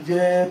 Sheraton sì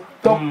jẹ́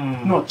top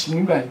notch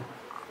nígbà yẹn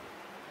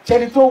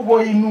ṣẹ́ni tó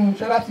wọ inú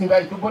Sheraton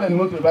báyìí tó bọ́lẹ̀ ní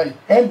mọ́tò báyìí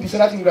md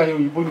Sheraton gbà yẹn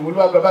òyìnbó ni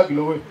olúwa gba báàgì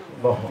lọ́wọ́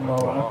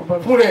ẹ̀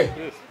fún rẹ̀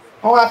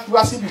wọ́n wá fi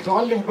wá síbi kan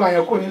wọ́n lè gbọ́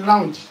àyàn kó ní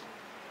lounge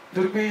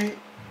torí pé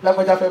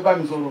lágbájá fẹ́ bá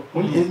mi sọ̀rọ̀ ó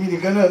ní èmi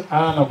nìkan náà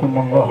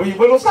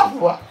òyìnbó ló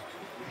sáfù wa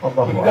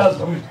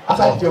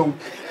asa jẹun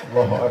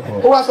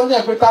ó wá sọ ní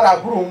ẹ̀pẹ́ tára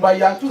àbúrò òun bá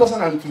yá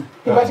 2002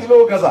 ìgbà tí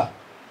lówó gaza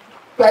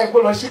pé àìpé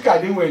lọ sí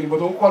kàdéhùn ẹ̀ níbo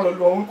tó ń kọ́ lọ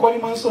lọ òun kọ́ ní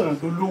máa ń sọ̀rọ̀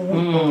tó lówó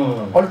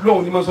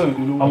Ọlọ́run ní máa ń sọ̀rọ̀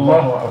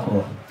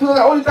tó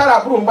lówó ó ní tára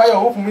àbúrò òun bá yá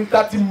ó fún mi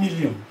 30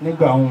 million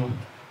nígbà òun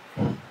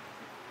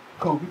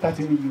kan òbí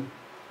 30 million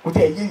kò tí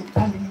ẹ̀ yé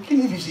kí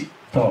ni ìfi ṣe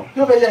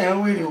yóò fẹ́ yá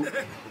yẹn wéèrè o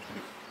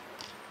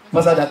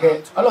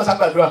masadakẹ́ Ọlọ́run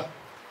sábàdúrà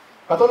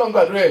pàtó Ọlọ́run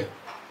gbàdúrà ẹ̀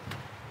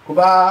kò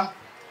bá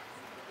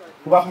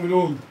fún mi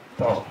lóhùn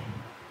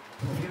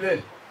ìbílẹ̀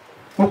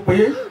mo pè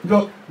é jọ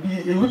bí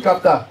a week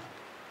after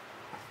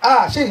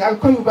ṣé I will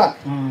call you back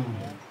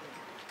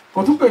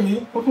kò tún pè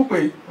mí kò tún pè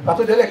é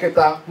pàtó délẹ̀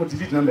kẹta mo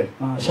delete number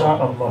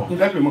ní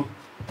ilẹ̀ pè mọ́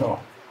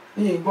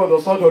ní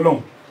gbọ́dọ̀ sọ́dọ̀ Ọlọ́run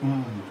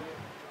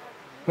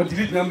mo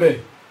delete number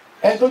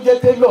ẹ tó jẹ́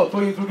tailor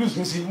tó introduce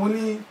mi sí mo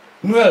ní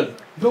Noel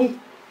don't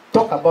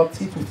talk about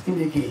it with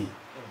him again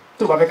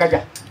tó bá fẹ́ kájà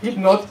if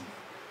not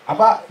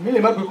àbá mi lè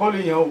má gbé kọ́ọ̀lù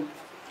yẹn o.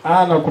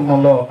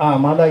 anakumọlọ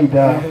amala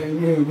ida.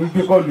 mi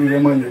gbé kọ́ọ̀lù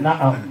yẹn mọ́ ni.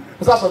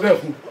 mo sá sọ bẹ́ẹ̀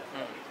fún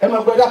ẹ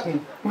máa gbé dákun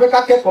mo fẹ́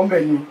ká kẹ́kọ̀ọ́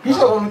mbẹ̀ ni kì í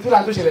ṣòro ohun tí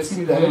láti tó ṣẹlẹ̀ sí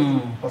mi dàrẹ́.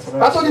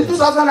 pàtó di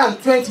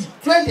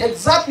 2020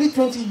 exactly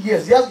 20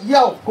 years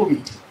year of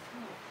COVID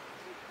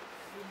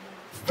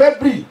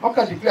February wọ́n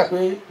kàn declare pé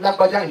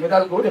lágbájá ìfẹ́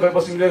dárúkọ ó dẹ̀ fẹ́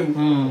bọ́ sí mi lẹ́nu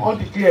wọ́n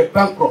declare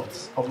bankrupt.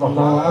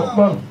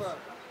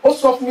 ó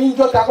sọ fún mi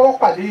níjọ́ ta kọ́kọ́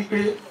pàdé yìí pé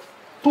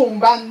tóun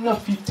bá ná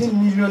 15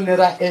 million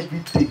naira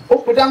every day ó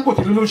pe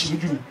Dangote lólóṣèlú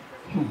jù mí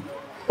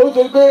ó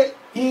torí pé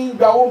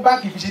ìgbà owó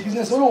báńkì fi ṣe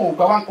business ó lóun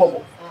gba one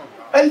kọ́bọ̀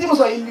ẹni tí mo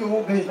sọ yìí ní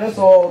owó gan ìfẹ́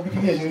sọ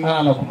bíkíní ẹ̀ ṣe rí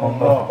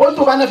ó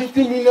tó bá ná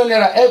 15 million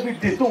naira every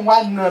day tóun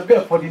wá ná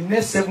bẹ́ẹ̀ for the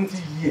next 70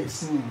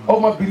 years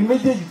ọmọbìnrin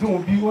méjèèjì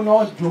tóun bí wọn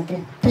náà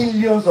jogún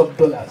billions of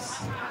dollars.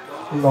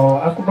 lọ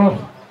akúbọ.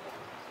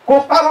 kò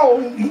parọ́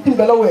òun yìí ti ń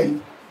bẹ lọ́wọ́ ẹ̀ ní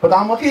bọ̀dọ̀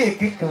àwọn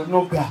kéèké kan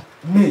ló gbà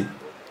mí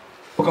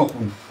ó kàn kú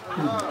ni.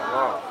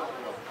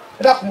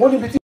 ẹ dákun ó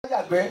níbi tí wọ́n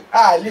yàgbẹ́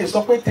a lè sọ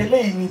pé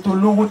tẹ́lẹ̀ yìí ni tó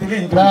lówó tẹ́lẹ̀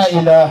yìí ni tó lówó. La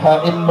ilaha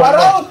illallah.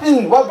 wàrà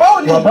òfin wà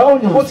báwo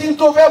ni kò tí ń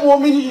tó fẹ́ mu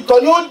omi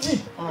ìtọ̀ ni ó dì.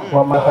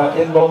 Wa ma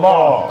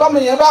illallah. tọ́mọ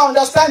yẹn bá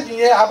understand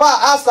yẹn àbá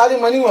a sáré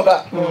mọ níwọ̀nba.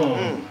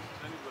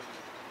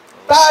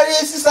 táàrí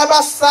sísá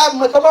bá sá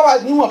mọ tọ́ bá wà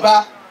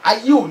níwọ̀nba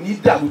ayé ò ní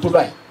dàrú tó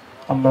báyìí.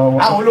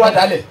 àwọn olówó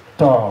adalẹ̀.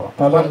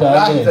 tàbá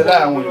dálẹ̀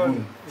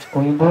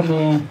òyìnbó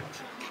ni.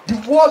 The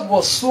world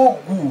was so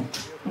good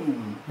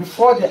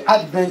before the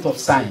advent of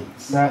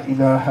science. La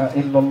ilaha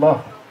illallah.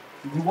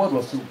 The world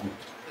was so good.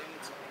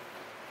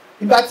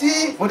 Ìgbà tí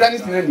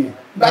modernity rẹ̀ nìyẹn.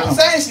 Ìgbà tí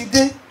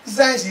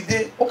sáyẹ́nsì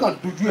dé ó kàn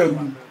dojú ẹ̀rù.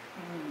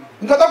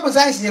 nǹkan tó pè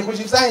sáyẹ̀nsì yẹn kò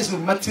ṣe sáyẹ̀nsì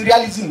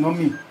materialism náà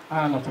mi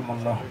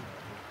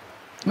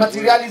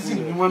materialism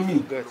ni wọ́n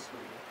mi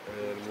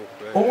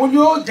òun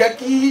yóò jẹ́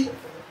kí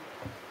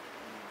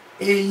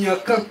èèyàn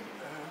kan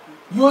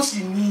yóò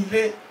sì ní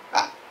ilé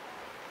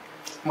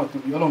mọ̀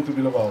tóbi ọlọ́run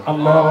tóbi lọ́ba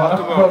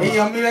o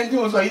èèyàn mi rẹ̀ tí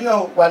mo sọ yìí náà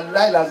wà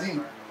láìláàzìm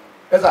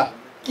ẹ̀sà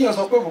kí èèyàn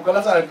sọ pé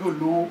Bukola Saraki ò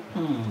lówó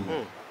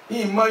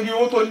ìmọ̀ iye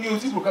owó tó ní o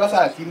tí Bukola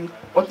Saraki ní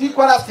ọtí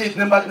Kwara State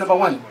number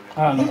 1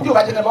 ní tí o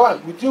bá jẹ́ number 1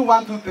 between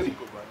 1 2 3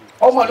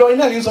 ọmọ Ìlọrin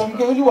náà ní sọ fún mi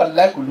pé ó ní wà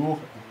láì kò lówó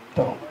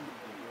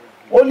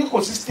ó ní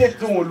kò sí state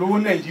tó wọn lówó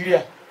Nàìjíríà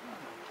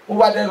ó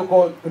wá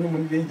dẹ́rùkọ onímọ̀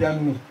ní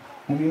Germany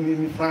mo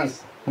ní France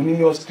mo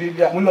ní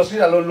Australia mo ní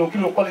Australia lọ kí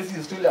ló kọ́lé sí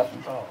Australia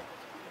fún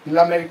ní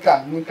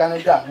Amẹ́ríkà ní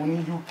Canada mo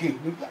ní UK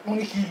mo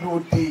ní kí ló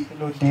dé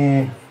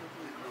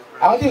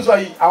àwọn tí ń sọ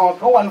yìí àwọn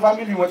kan wà ní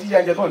fámìlì wọn tí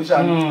yà ń jẹ tó ní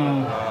sàánú.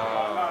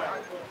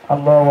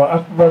 Allahu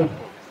Akbar.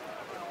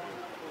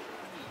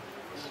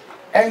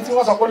 ẹni tí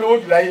wọ́n sọ pé lówó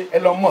jù láyé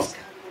Elon Musk.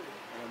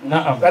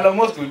 Elon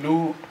Musk kò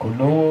lówó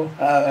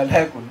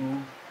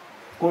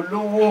kò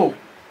lówó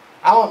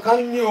àwọn kan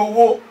ní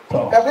owó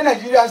ẹgbẹ́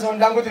Nàìjíríà sọ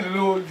Dangote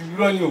lówó jù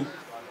lọ ní o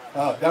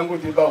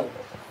Dangote báwo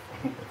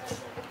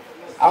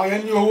àwọn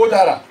yẹn ní owó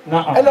dára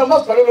Elon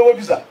Musk ló lówó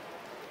jù sà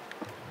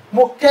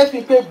mo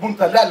kẹ́fì pé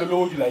Buntala ló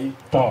lówó jù láyé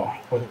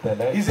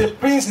he is a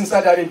prince in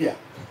Saudi Arabia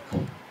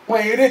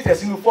wọ́n eré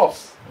tẹ̀sínú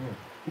Forbes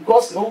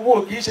because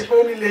owó kì í ṣe pé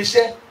ó ní ilé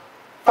iṣẹ́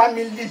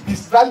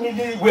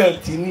family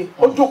wealth ni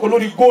ó jókòó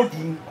lórí gold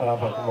ni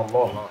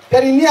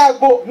tẹ̀lé ní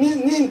agbo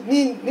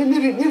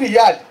ní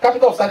Riyadh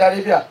capital of Saudi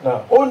Arabia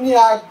ó ní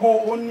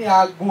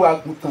agbo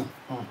àgùntàn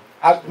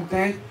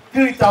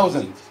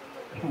 3,000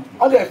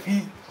 wọ́n dẹ̀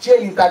fi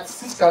chain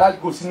 36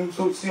 karat gold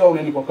sínú sí ọ̀run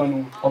ẹnì kọ̀ọ̀kan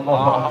nu.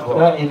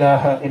 La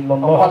ilaha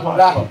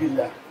illallah.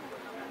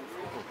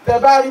 Tẹ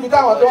bá rí ibi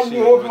táwọn tó ń ní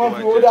owó bí wọ́n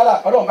fi owó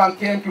dára Ọlọ́run bá ń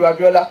kí MQ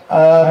Abiola.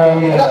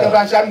 Ẹ̀dá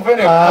kẹfà ń ṣe àmúfẹ́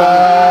nẹ̀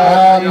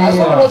I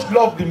so much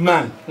love the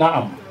man.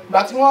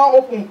 Ìgbà tí wọ́n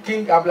open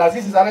King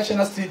Abdulaziz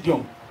International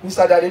Stadium ní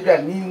Saudi Arabia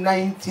ní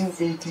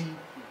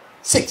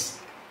 1986.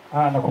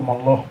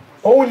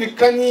 Òun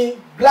nìkan ni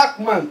black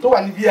man tó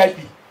wà ní VIP.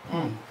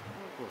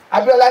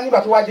 Abiola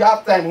nígbà tó wá di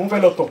half time òun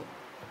fẹ́ lọ tọ̀.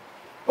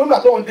 Ó nígbà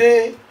tó ń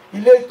dé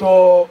ilé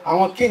ìtọ̀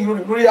àwọn king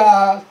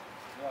royal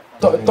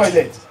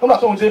toilet. Ó nígbà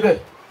tó ń dé bẹ́ẹ̀.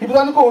 Ibi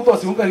tó ní kóhun tọ̀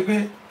sí òun kẹ́rin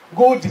pé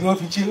góòdì ni wọ́n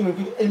fi ṣe é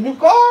pé èmi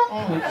kọ́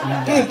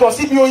kí n tọ̀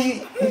síbi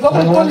oyin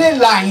nǹkan tó lè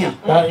làyàn.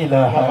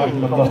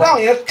 Nígbà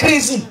àwọn yẹn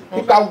crazy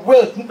nípa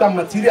wealth nípa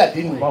material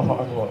dé nìyẹn.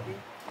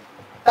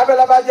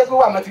 Tábẹ́lá bá jẹ́ pé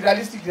wà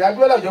materialistic ní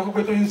Abiola ìjọ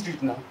pé Tóyin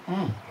street náà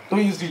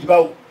Tóyin street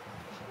báwo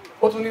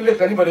ó tún nílé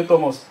kan ní Bọ̀dé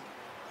Thomas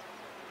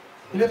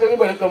ilé tó ní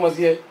Bọ̀dé Thomas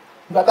yẹ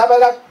ìgbà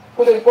Tábẹ́lá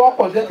kó lè kó wọ́n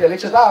pọ̀ jẹ́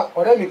election táà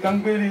ọ̀rẹ́ mi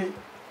kan gbére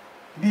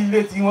bí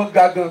ilé tí wọ́n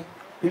ga gan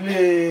ilé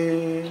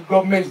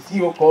gọ́ọ̀mẹ̀ntì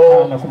tí o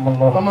kọ́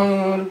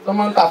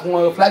tọ́mọ́ ń tà fún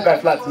wọn flat by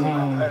flat ní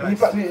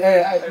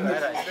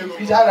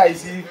ìṣàrà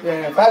ìsí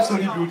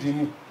 5-story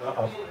building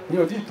ní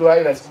òtí ìtò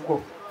ayé sí púpọ̀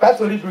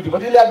 5-story building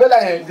but ilé Abiola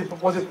yẹn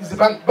is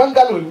a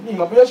bungalow ní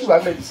ìmọ̀ bóyá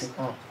ṣùgbọ́n mẹ́dìsìn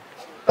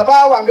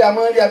tàbá wà ń bẹ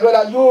àmọ́ ilé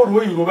Abiola yóò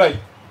ro ìró báyìí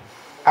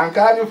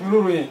àǹkárá ní òfin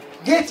lóró yẹn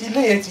géètì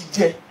ilé yẹn ti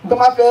jẹ tó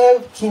máa fẹ́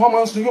sun wọ́n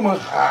máa ń sun yóò mọ̀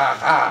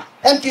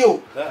MKO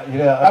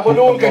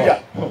abọ́dọ́wọ́ ń kẹjà.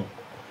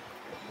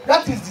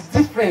 That is the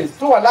difference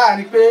tó wà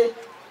láàrin pé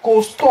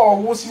kò store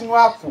owó sínú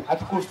àpò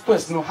àti kò store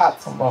sínú heart.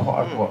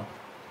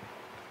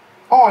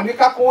 Ọ̀hún ní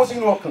ká kówó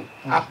sínú ọkàn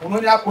àpò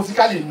náà ní a kó sí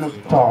ká lè nà.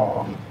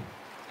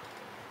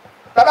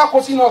 Tábà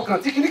kó sínú ọkàn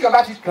tí kìnnìkan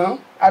bá ti kàn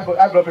high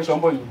blood pressure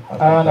ń bọ̀ yìí.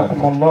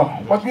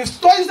 But we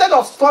store instead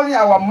of storing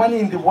our money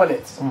in the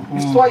wallet we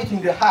store it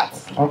in the heart.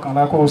 Ọkàn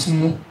la kó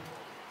sí.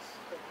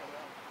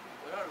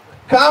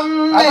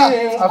 Kàmí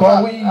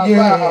kọ̀wé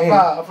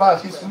àfà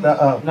ṣíṣú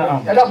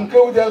ẹ̀dàkùn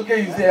kéwú jẹ́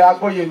kéyìí ṣe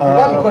agbóye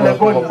ìdábìkọlẹ̀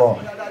bọ́ọ̀lù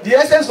the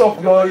essence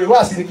of your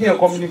wáàsí ni kí yẹn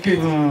communicate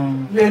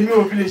lè mi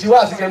ò fi lè ṣe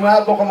wáàsí kẹ́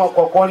máa gbọ́ kọ́mọ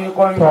kọrin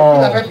kí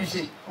la fẹ́ fi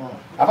ṣe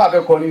àfà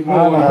fẹ́ kọrin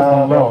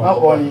má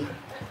kọrin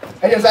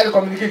ẹ̀jẹ̀ sáré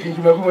communicate kì í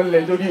jùmọ̀ fún wọn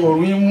lẹ̀ lórí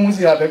òórùn yín mú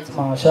sí affect.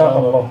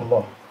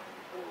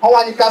 Wọ́n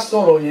wá ní ká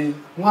sọ̀rọ̀ yẹn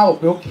wọ́n á rò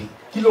pé òkè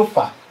kí ló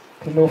fà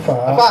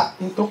àfà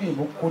ní tókì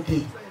ìbò kó dé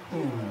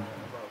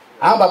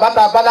àwọn bàbá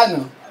tá a bá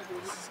lánàá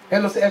ẹ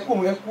lọ sí ẹkú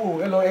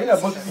ẹ lọ ẹyin náà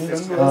bọ́ sí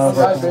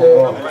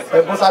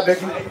ẹ bọ́ sábẹ́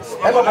kí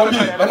ẹ bọ̀ bọ́ bí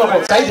ẹ bọ̀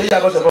bọ̀ sáyé jẹ́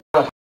àgọ́sọ̀ bọ̀.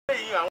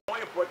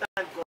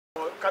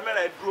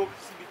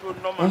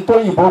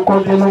 Ntóyìnbó kó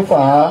dé ló fà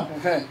á.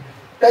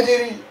 Tẹ́jú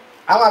rí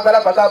àwọn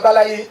àgbàlagbà tá a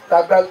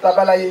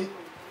báláyé.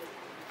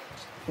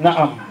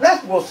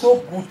 Life was so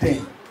good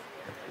then.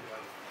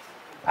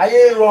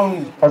 Ayé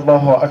rọrùn.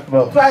 Allahu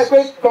Akbar. Tó àyè pé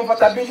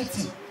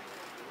comfortability.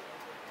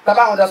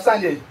 Tàbá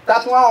understand it.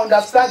 Tàtún wá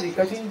understand it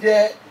kẹ́sí ń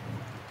jẹ́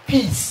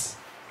peace.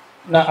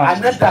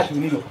 Anádàjù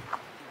nílò.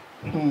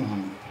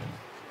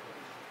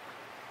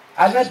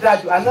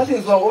 Anádàjù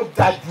is ó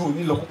dájú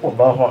nílò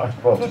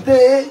púpọ̀.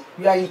 Today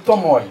we are in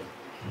turmoil.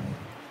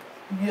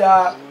 We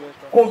are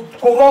kò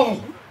rọrùn.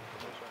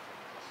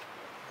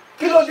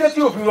 Kí ló dé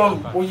tí ò fi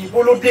rọrùn?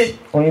 Òyìnbó ló dé.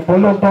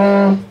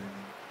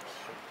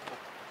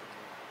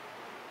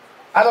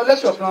 A lọ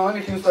lecture kan wọ́n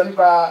ní kí n sọ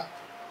nípa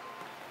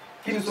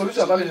kí ni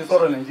solution tó lè ṣe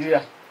sọ̀rọ̀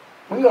Nàìjíríà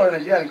mo ní ọ̀rọ̀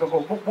Nàìjíríà nìkan kan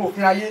gbogbo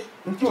òfin ayé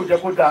ní tí ò jẹ́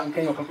kó da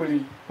nǹkan èèyàn kan péré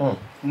yìí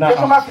ṣé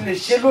tó má fi lè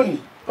ṣe lónìí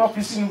tó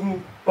fi sínú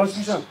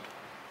constitution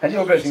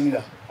Nàìjíríà bẹ̀rẹ̀ sí ní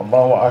ìdá.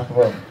 Allahu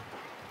akbar.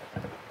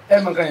 ẹ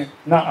mọ̀ nǹkan yẹn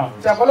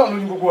ṣe àpọ́lọ́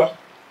lórí gbogbo wa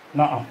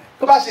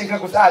tó bá ṣe nǹkan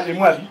kò sáà lè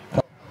mú àbí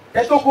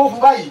ẹ tó kó fún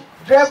báyìí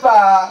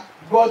dírẹ́fà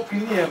God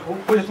kìíní yẹn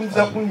ó lè tún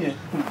sẹ́kún yẹn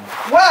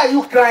why are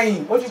you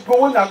crying ó ti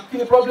gbowó náà kí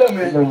ni problem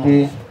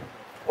yẹn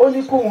ó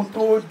ní kóun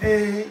tó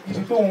dé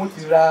ibi tóun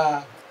ti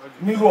ra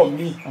mírọ̀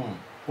mi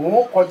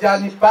òun kọjá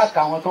ní páàkì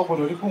àwọn tó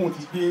gbọdọ̀ rí kóun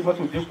ti gbé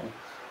mọ́tò dẹ́kun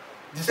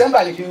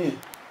December ní kìíní yẹn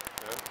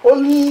ó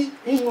ní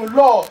inú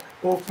lọ́ọ̀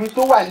òfin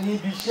tó wà ní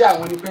ibi iṣẹ́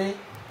àwọn ni pé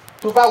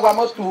tó bá wa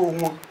mọ́tò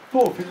wọn tó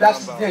fi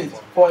l'accident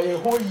for a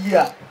whole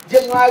year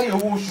January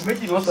owó oṣù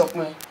méjì ni wọ́n sọ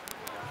fún ẹ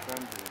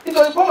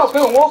nítorí pé ó mọ̀ pé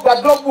òun ó gba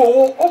dọ́gbù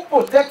owó ó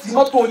protect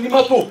mọ́tò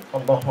onímọ́tò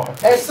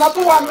ẹ̀san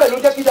tó wà ń bẹ̀ ló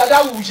jẹ́ kí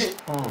dáadáa wù ú ṣe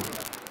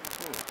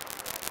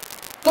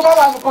tó bá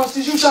wà ní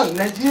constitution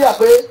Nàìjíríà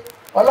pé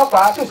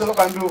ọlọ́pàá tí òṣèlú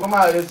ọlọ́pàá ń dúró kó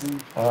máa rẹ̀ sí i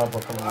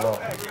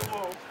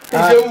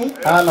ìṣeun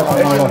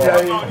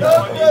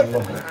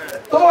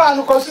tó bá wà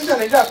ní constitution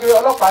Nàìjíríà pé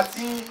ọlọ́pàá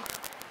tí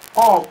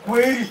wọ́n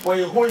query for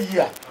a whole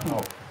year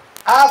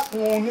á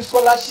fún un ní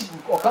scholarship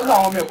ọ̀kan náà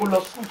àwọn ọmọ ẹ̀ kó lọ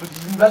school to the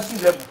university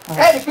level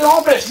ẹ̀rí pé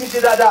wọ́n bẹ̀rẹ̀ sí ní ṣe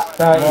dáadáa.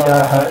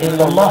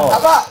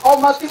 àbá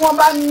ọmọ tí wọ́n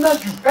bá ń ná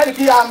jù ẹ̀rí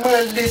pé a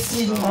máa lé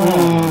sí i.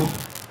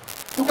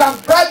 you can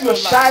bribe your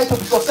child to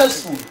be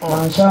successful. you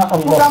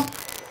can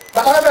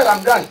bàtà bẹ́ẹ̀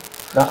Ramadan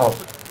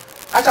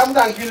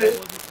aṣàmúdà kiri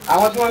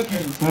àwọn tí wọ́n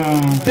kiri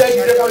bẹ́ẹ̀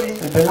gidi lọ́ọ́ ni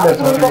àwọn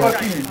tí wọ́n kọ́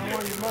kiri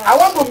I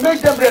want to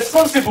make them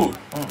responsible.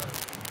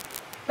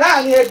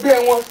 láàrin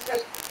ẹgbẹ́ wọn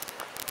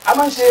a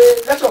máa ń ṣe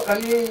lecture kan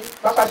ní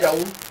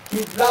pápájáwó ní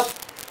last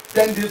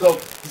 10 days of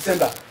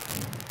December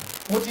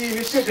mo ti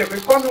initiate pé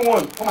coming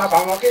one wọ́n máa bá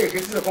àwọn kéèké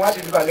sílẹ̀ fún wa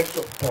deliver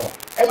lecture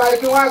ẹ máa rí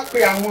pé wọ́n á pe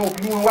àwọn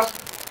òbí wọn wá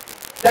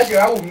jáde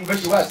ìwà òbí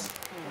bẹ́ẹ̀ ṣe wá sí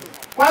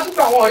wọ́n á tún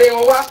pa àwọn ọ̀rẹ́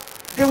wọn wá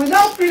they will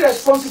now feel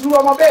responsible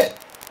ọmọ bẹ́ẹ̀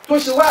tó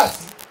ṣe wá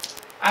sí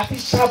àti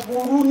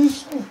ṣàbùrú ní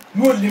school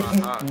yóò lè fún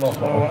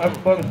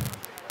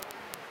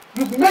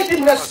you make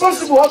them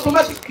responsible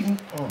automatically.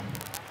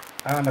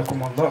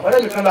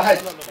 ọ̀rẹ́ mi kan lọ hajj.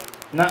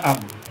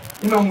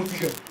 Ima mu ti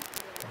kẹ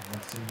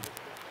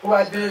ó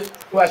wá dé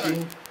ó wá ṣe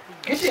yín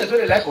kì í ṣe ètò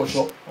ìlẹ̀ ẹ̀kọ́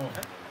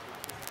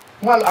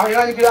wọn àwọn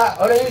yàrá ní kí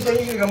ọ̀rẹ́ yín ṣe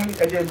yín kí nǹkan mú ní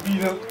ẹ̀jẹ̀ bí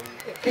iná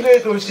kí ló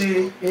tó ṣe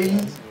eyín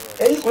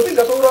kò sí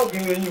nǹkan tó rọ̀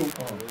gbìn eyín o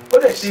ó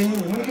dẹ̀ ṣe yín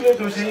mú ní kí ló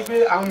tó ṣe yín pé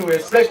àwọn yóò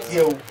respect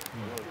yẹ o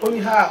ó ní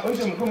ha ó ní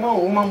ṣe mú pé mọ́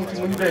òun máa mu ti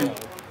mo níbẹ̀ ni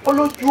ó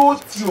lójú ó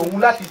ti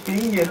òun láti fi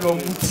yín yẹn lọ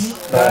mutí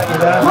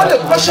wọ́n lè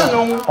question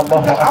òun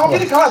àwọn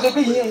kíni kan wà tó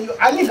pé yín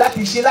a ní láti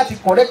ṣe láti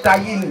correct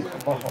ayé ni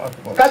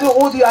kájọ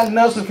ó di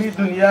an-nasu fi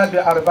dunya bi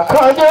arba'a.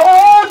 kájọ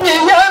ó di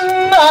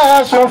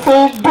an-nasu fi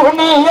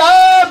dunya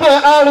bi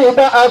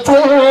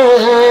arba'atin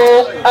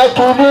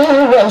akli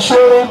wa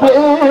shurbi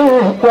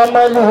wa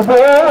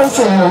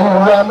malbasi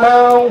wa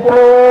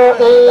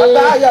manqu'i.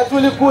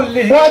 wagayatul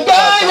kulli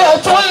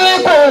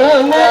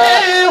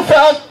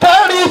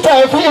fattarita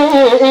fi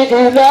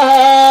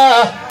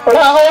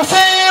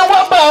رأسي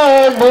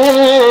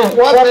وبالي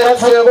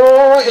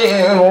ومسروء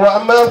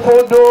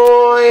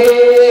ومفدوء.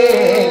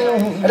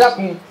 ẹ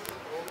dákun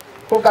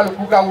kó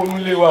kálukú ká wọnú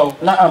ilé wa o.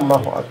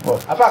 Allahu akbar.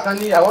 apá kan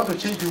ní I want to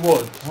change the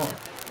world.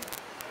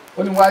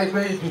 ó ní wá rí pé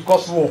it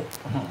because war.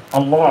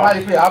 wá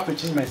rí pé I have to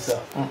change myself.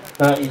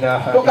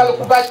 kó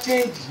kálukú bá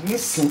change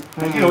nísìn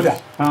Nàìjíríà ó dà.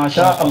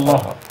 Masha Allah.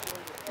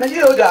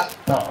 Nàìjíríà ó dà.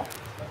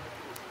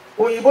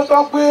 òyìnbó tó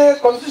ń gbé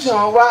constitution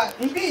wa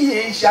ibi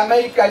yìí ṣe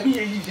America ibi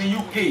yìí ṣe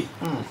UK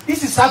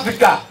this is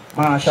Africa.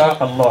 Masha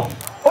Allah.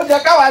 ó jẹ́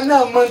káwa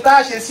náà mọ tá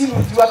a ṣe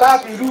sílùú tiwa tá a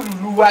fi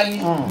rúùlù wa ni.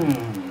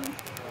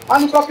 wọ́n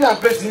ní copy and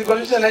paste ní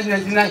constitution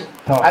 1999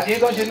 àti èyí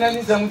tó ń ṣe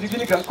 1970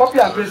 kìíní kan copy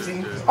and paste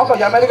ní ọkọ̀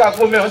ṣe America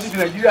kó mẹ́rin ó sì fi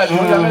Nàìjíríà sí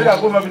ọjọ́ America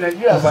kó mẹ́rin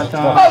Nàìjíríà sí.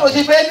 báwo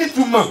ṣe fẹ́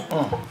nítumọ̀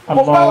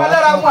kò bá wa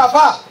lára mú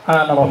àfà.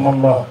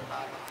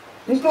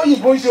 nítorí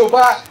ìbò ń ṣe ò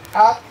bá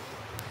a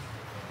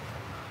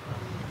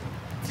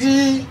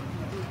tí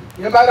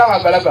yẹn bá dáhùn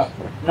àgbàlagbà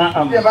tí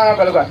yẹn bá dáhùn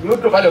àgbàlagbà yóò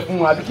dọ̀bálẹ̀ fún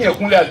wọn àbí kí yẹn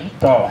kúnlẹ̀ àbí.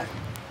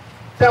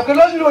 tẹ̀kọ́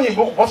lọ́dún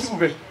òyìnbó kò pọ́sibù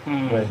bẹ́ẹ̀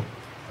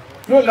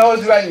yóò náwó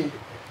sí báyìí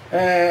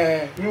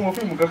yín wo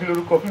fíìmù kan kí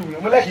lórúkọ fíìmù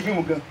yẹn mo lẹ́kì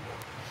fíìmù kan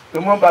tó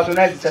mọ́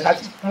patronize ṣàṣà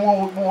tí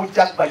wọ́n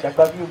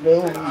jágbàjàgbà fíìmù bẹ́ẹ̀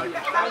wò ní.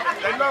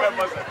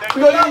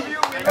 lórí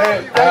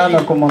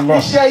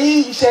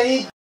iṣẹ́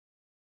yín